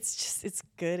 It's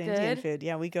good Indian Good? food.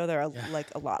 Yeah, we go there like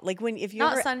a lot. Like if you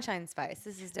Not ever Sunshine Spice.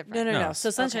 This is different. no. No. So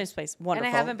Sunshine Spice, wonderful.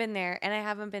 And I haven't been there, and I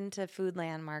haven't been to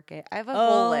Foodland Market. I have a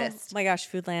whole list. My gosh,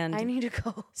 Foodland, I need to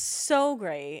go. so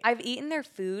great. I've eaten their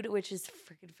food, which is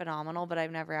freaking phenomenal, but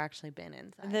I've never actually been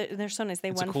inside. They're so nice.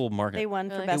 It's a cool market. They won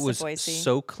for Really? best It was of Boise.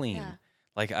 so clean. Yeah.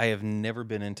 Like I have never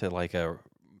been into like a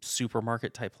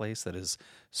supermarket type place that is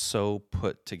so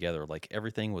put together. Like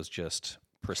everything was just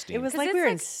pristine. It was 'Cause like it's we were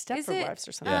in like- Stepford is it, Wives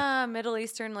or something. Middle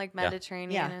Eastern, like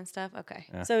Mediterranean Yeah. and stuff. Okay.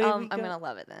 Yeah. So I'm we go- gonna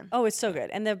love it then. Oh, it's so good,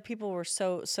 and the people were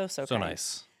so so kind.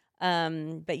 nice.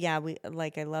 But yeah,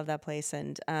 I love that place,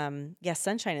 and yeah,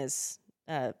 Sunshine is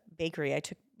bakery. I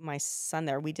took my son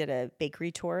there. We did a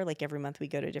bakery tour. Like every month, we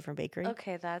go to a different bakery.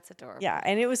 Okay, that's adorable. Yeah,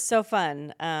 and it was so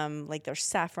fun. Like there's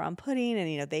saffron pudding,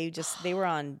 and they were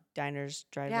on diners,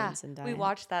 drive-ins, and we dine.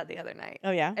 watched that the other night. Oh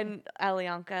yeah. And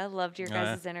Alianka loved your Oh,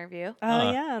 yeah. guys' interview.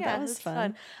 Oh yeah, Yeah, that it was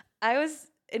fun. I was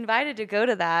invited to go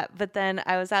to that, but then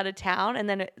I was out of town, and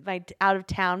then my out of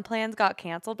town plans got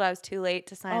canceled. But I was too late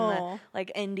to sign Oh. the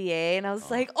like NDA, and I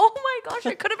was like, "Oh my gosh,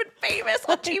 I could have been famous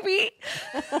on TV."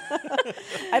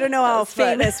 I don't know how was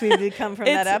fun. famous we've become from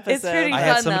that episode. It's pretty I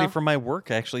had fun, somebody though. from my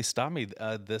work actually stop me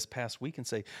this past week and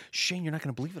say, "Shane, you're not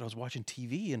going to believe it. I was watching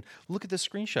TV and look at this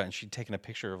screenshot." And she'd taken a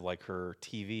picture of like her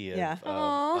TV Yeah.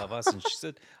 of us, and she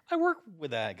said, "I work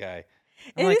with that guy."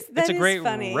 I'm It like, is- it's that a is great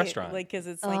funny, restaurant. like because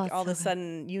it's Oh, like it's all of so a good.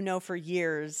 sudden, for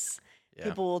years, Yeah.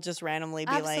 people will just randomly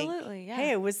be like, Absolutely, yeah.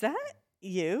 "Hey, was that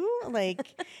you?" Like,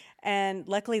 and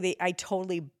luckily I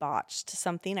totally botched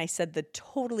something. I said the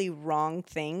totally wrong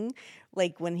thing,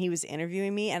 like when he was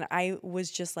interviewing me, and I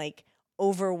was just like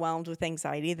overwhelmed with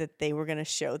anxiety that they were going to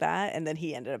show that, and then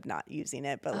he ended up not using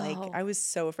it. But like, Oh. I was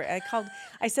so afraid.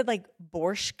 I said like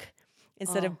borscht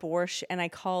instead of borscht, and I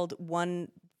called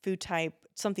one food type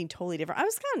something totally different. I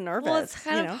was kind of nervous. Well, it's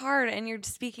kind you of know? hard, and you're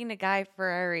speaking to Guy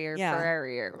Ferrari or Yeah.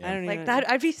 Ferrari or I don't like even-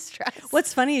 that. I'd be stressed.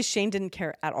 What's funny is Shane didn't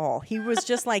care at all. He was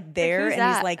just like there, who's and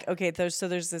that? he's like, okay, there's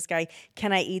this guy.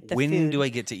 Can I eat the when food? do I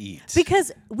get to eat?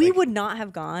 Because we would not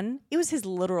have gone. It was his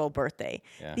literal birthday.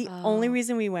 Yeah. The only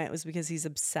reason we went was because he's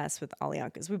obsessed with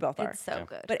Aliankas. We both are. It's so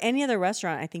good. But any other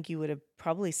restaurant, I think you would have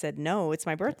probably said, no, it's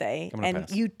my birthday. I'm gonna And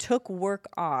pass. you took work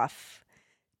off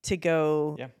to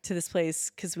go Yeah. to this place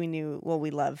because we knew, well,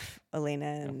 we love Elena.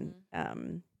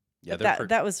 And Yeah, but they're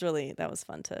that was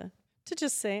fun to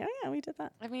just say, oh, yeah, we did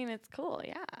that. I mean, it's cool.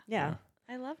 Yeah. Yeah.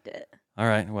 I loved it. All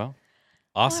right. Well,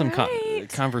 awesome right.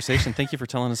 conversation. Thank you for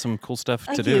telling us some cool stuff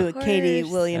to Thank do. you, Katie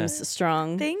Williams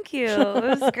Strong. Thank you.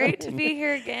 It was great to be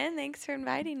here again. Thanks for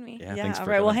inviting me. Yeah, thanks all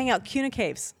for right, we'll coming. hang out. Kuna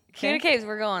Caves. Kuna Caves,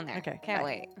 we're going there. Okay, Can't bye.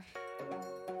 wait.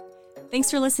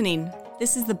 Thanks for listening.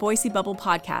 This is the Boise Bubble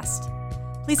Podcast.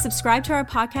 Please subscribe to our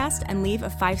podcast and leave a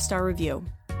 5-star review.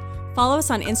 Follow us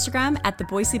on Instagram at the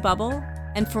Boise Bubble,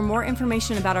 and for more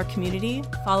information about our community,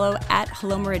 follow at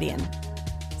Hello Meridian.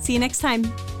 See you next time.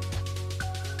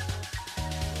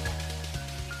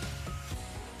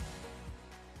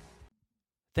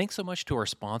 Thanks so much to our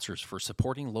sponsors for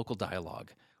supporting local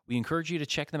dialogue. We encourage you to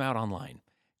check them out online.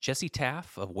 Jesse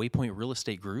Taff of Waypoint Real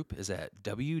Estate Group is at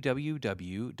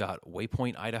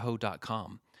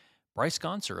www.waypointidaho.com. Bryce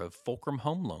Gonser of Fulcrum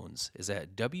Home Loans is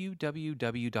at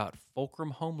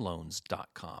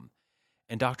www.fulcrumhomeloans.com.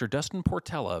 And Dr. Dustin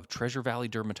Portella of Treasure Valley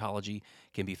Dermatology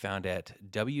can be found at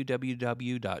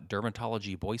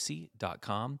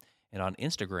www.dermatologyboise.com and on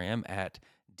Instagram at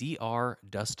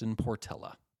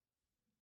drdustinportella.